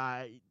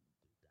I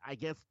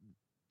guess,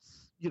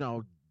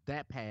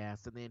 that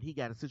passed. And then he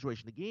got a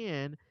situation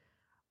again.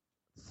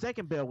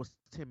 Second bail was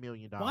 $10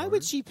 million. Why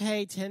would she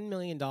pay $10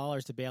 million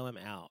to bail him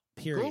out?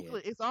 Period. Google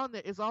it. It's on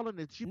there. It's all in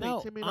there. She paid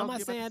 $10 million. I'm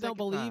not saying I don't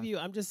believe you.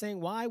 I'm just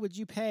saying, why would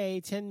you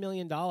pay $10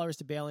 million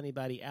to bail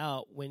anybody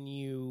out when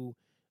you?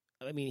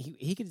 I mean,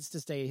 he could just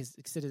sit his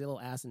little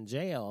ass in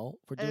jail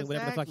for doing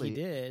whatever the fuck he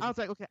did. I was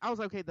like,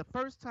 okay. The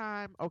first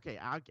time, okay,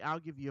 I'll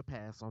give you a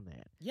pass on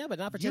that. Yeah, but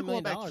not for $10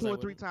 million. You go back 2 or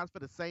 3 times for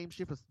the same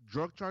shit for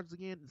drug charges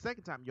again. The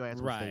second time, your ass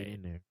will stay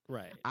in there.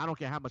 Right. I don't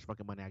care how much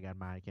fucking money I got in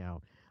my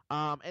account.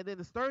 And then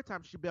the third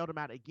time she bailed him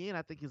out again.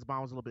 I think his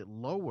bond was a little bit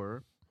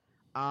lower.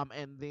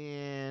 And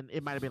then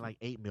it might have been like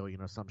 $8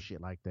 million or some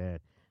shit like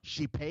that.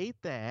 She paid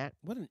that.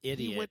 What an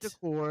idiot! He went to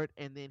court,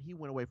 and then he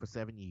went away for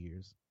 7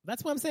 years.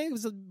 That's what I'm saying.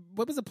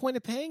 What was the point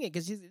of paying it?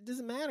 Because it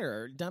doesn't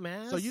matter,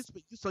 dumbass.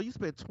 So you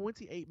spent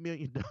 $28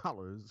 million.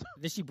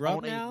 Is she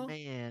broke now? A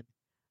man.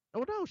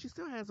 Oh no, she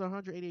still has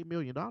 $188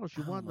 million.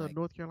 She won the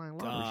North Carolina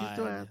lottery. She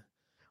still has.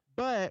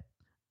 But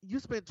you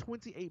spent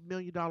 $28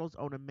 million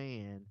on a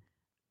man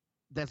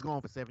that's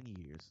gone for 7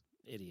 years.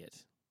 Idiot.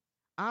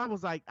 I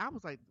was like,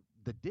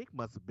 the dick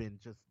must have been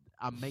just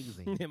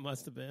amazing. It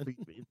must have been.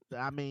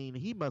 I mean,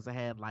 he must have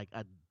had like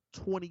a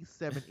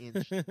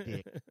 27-inch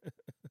dick.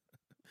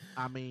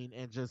 I mean,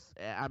 and just,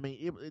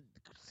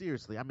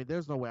 seriously. I mean,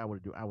 there's no way I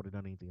would have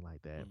done anything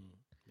like that.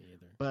 Me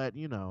either. But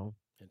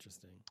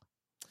interesting.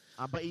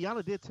 But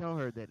Iyanla did tell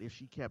her that if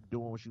she kept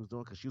doing what she was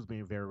doing, because she was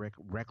being very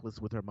reckless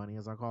with her money,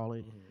 as I call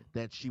it,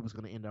 that she was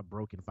going to end up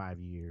broke in 5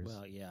 years.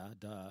 Well, yeah,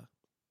 duh.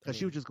 Because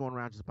she was just going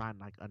around just buying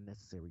like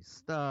unnecessary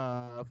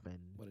stuff and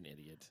what an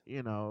idiot.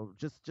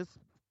 Just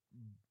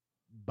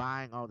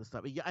buying all this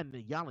stuff. And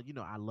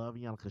Iyanla, I love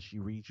Iyanla because she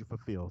reads you for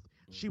filth.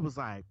 She was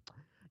like,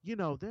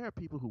 there are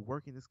people who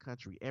work in this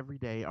country every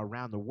day,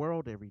 around the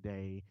world every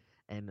day,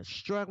 and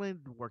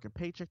struggling, working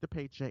paycheck to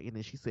paycheck. And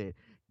then she said,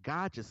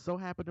 God just so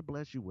happened to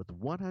bless you with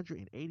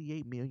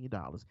 $188 million,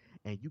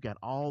 and you got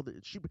all the.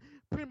 She was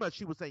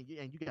saying,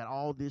 and you got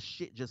all this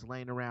shit just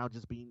laying around,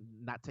 just being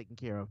not taken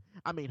care of.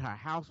 I mean, her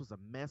house was a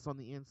mess on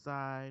the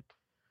inside.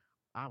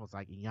 I was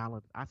like,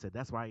 Iyanla. I said,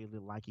 that's why I really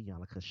like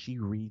Iyanla, because she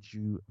reads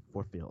you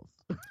for filth.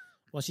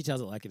 Well, she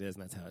tells it like it is,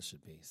 and that's how it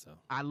should be. So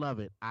I love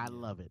it. I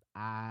love it.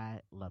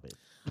 I love it.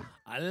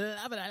 I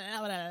love it.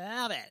 I love it.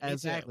 I love it.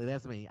 Exactly.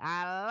 That's me.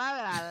 I love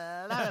it.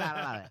 I love it.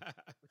 I love it.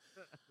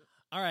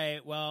 All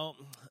right. Well,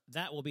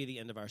 that will be the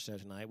end of our show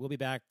tonight. We'll be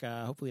back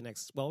hopefully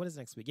what is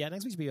next week? Yeah,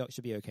 next week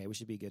should be okay. We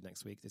should be good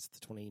next week. It's the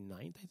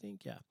 29th, I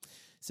think. Yeah.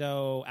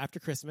 So after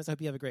Christmas, I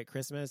hope you have a great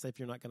Christmas. If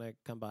you're not going to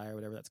come by or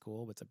whatever, that's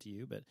cool. It's up to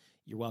you, but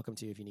you're welcome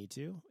to if you need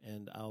to.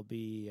 And I'll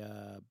be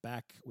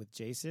back with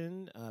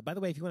Jason. By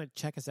the way, if you want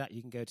to check us out,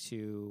 you can go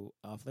to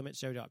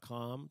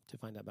offlimitshow.com to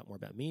find out more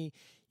about me.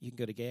 You can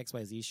go to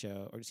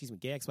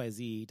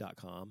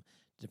Gayxyz.com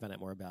to find out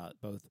more about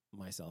both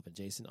myself and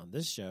Jason on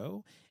this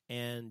show.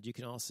 And you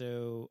can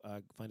also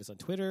find us on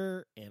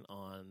Twitter and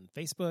on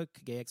Facebook,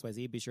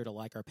 Gayxyz. Be sure to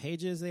like our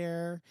pages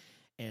there,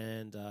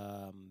 and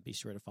be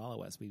sure to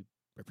follow us. We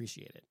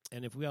appreciate it.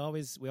 And if we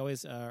always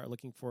are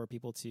looking for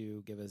people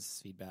to give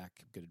us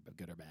feedback,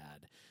 good or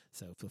bad.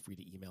 So feel free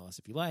to email us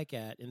if you like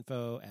at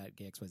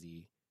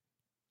info@gayxyz.com.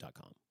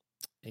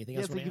 Anything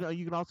else? Yes,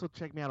 you can also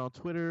check me out on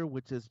Twitter,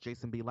 which is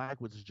Jason B. Like,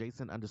 which is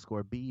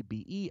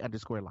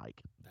Jason_BBE_like.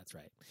 That's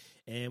right.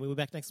 And we'll be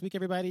back next week,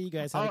 everybody. You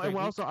guys have a great and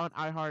we're week. also on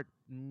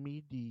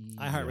iHeartMedia.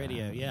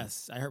 iHeartRadio,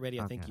 yes.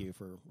 iHeartRadio, Okay. Thank you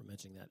for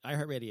mentioning that.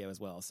 iHeartRadio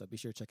as well, so be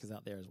sure to check us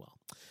out there as well.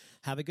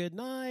 Have a good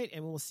night,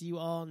 and we'll see you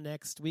all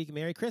next week.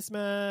 Merry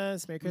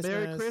Christmas. Merry Christmas.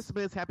 Merry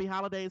Christmas. Happy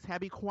holidays.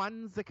 Happy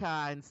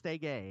Kwanzaa, and stay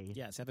gay.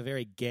 Yes, have a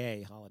very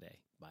gay holiday.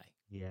 Bye.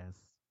 Yes.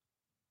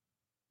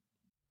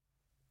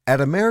 At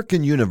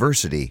American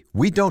University,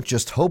 we don't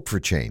just hope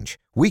for change,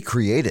 we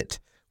create it.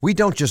 We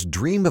don't just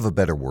dream of a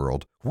better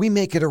world, we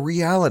make it a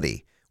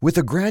reality. With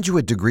a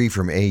graduate degree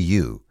from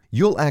AU,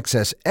 you'll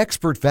access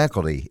expert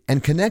faculty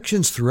and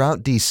connections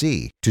throughout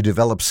DC to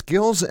develop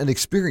skills and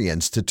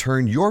experience to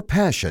turn your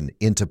passion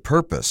into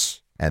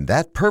purpose. And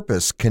that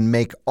purpose can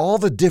make all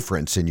the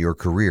difference in your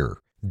career.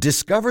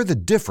 Discover the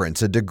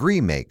difference a degree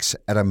makes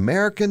at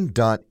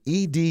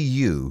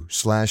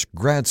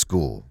american.edu/grad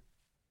school.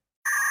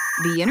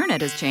 The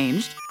internet has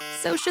changed,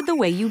 so should the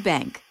way you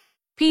bank.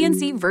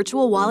 PNC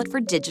Virtual Wallet for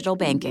digital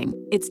banking.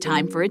 It's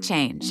time for a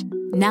change.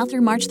 Now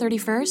through March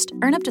 31st,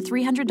 earn up to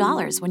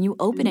 $300 when you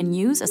open and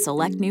use a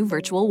select new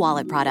virtual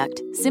wallet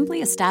product.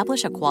 Simply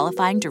establish a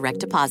qualifying direct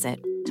deposit.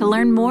 To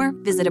learn more,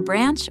 visit a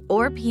branch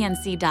or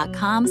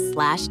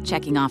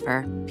pnc.com/checking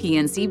offer.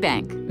 PNC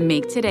Bank.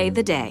 Make today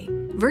the day.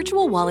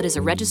 Virtual Wallet is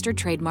a registered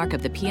trademark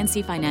of the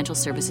PNC Financial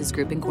Services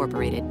Group,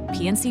 Incorporated.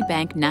 PNC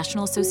Bank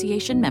National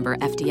Association member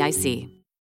FDIC.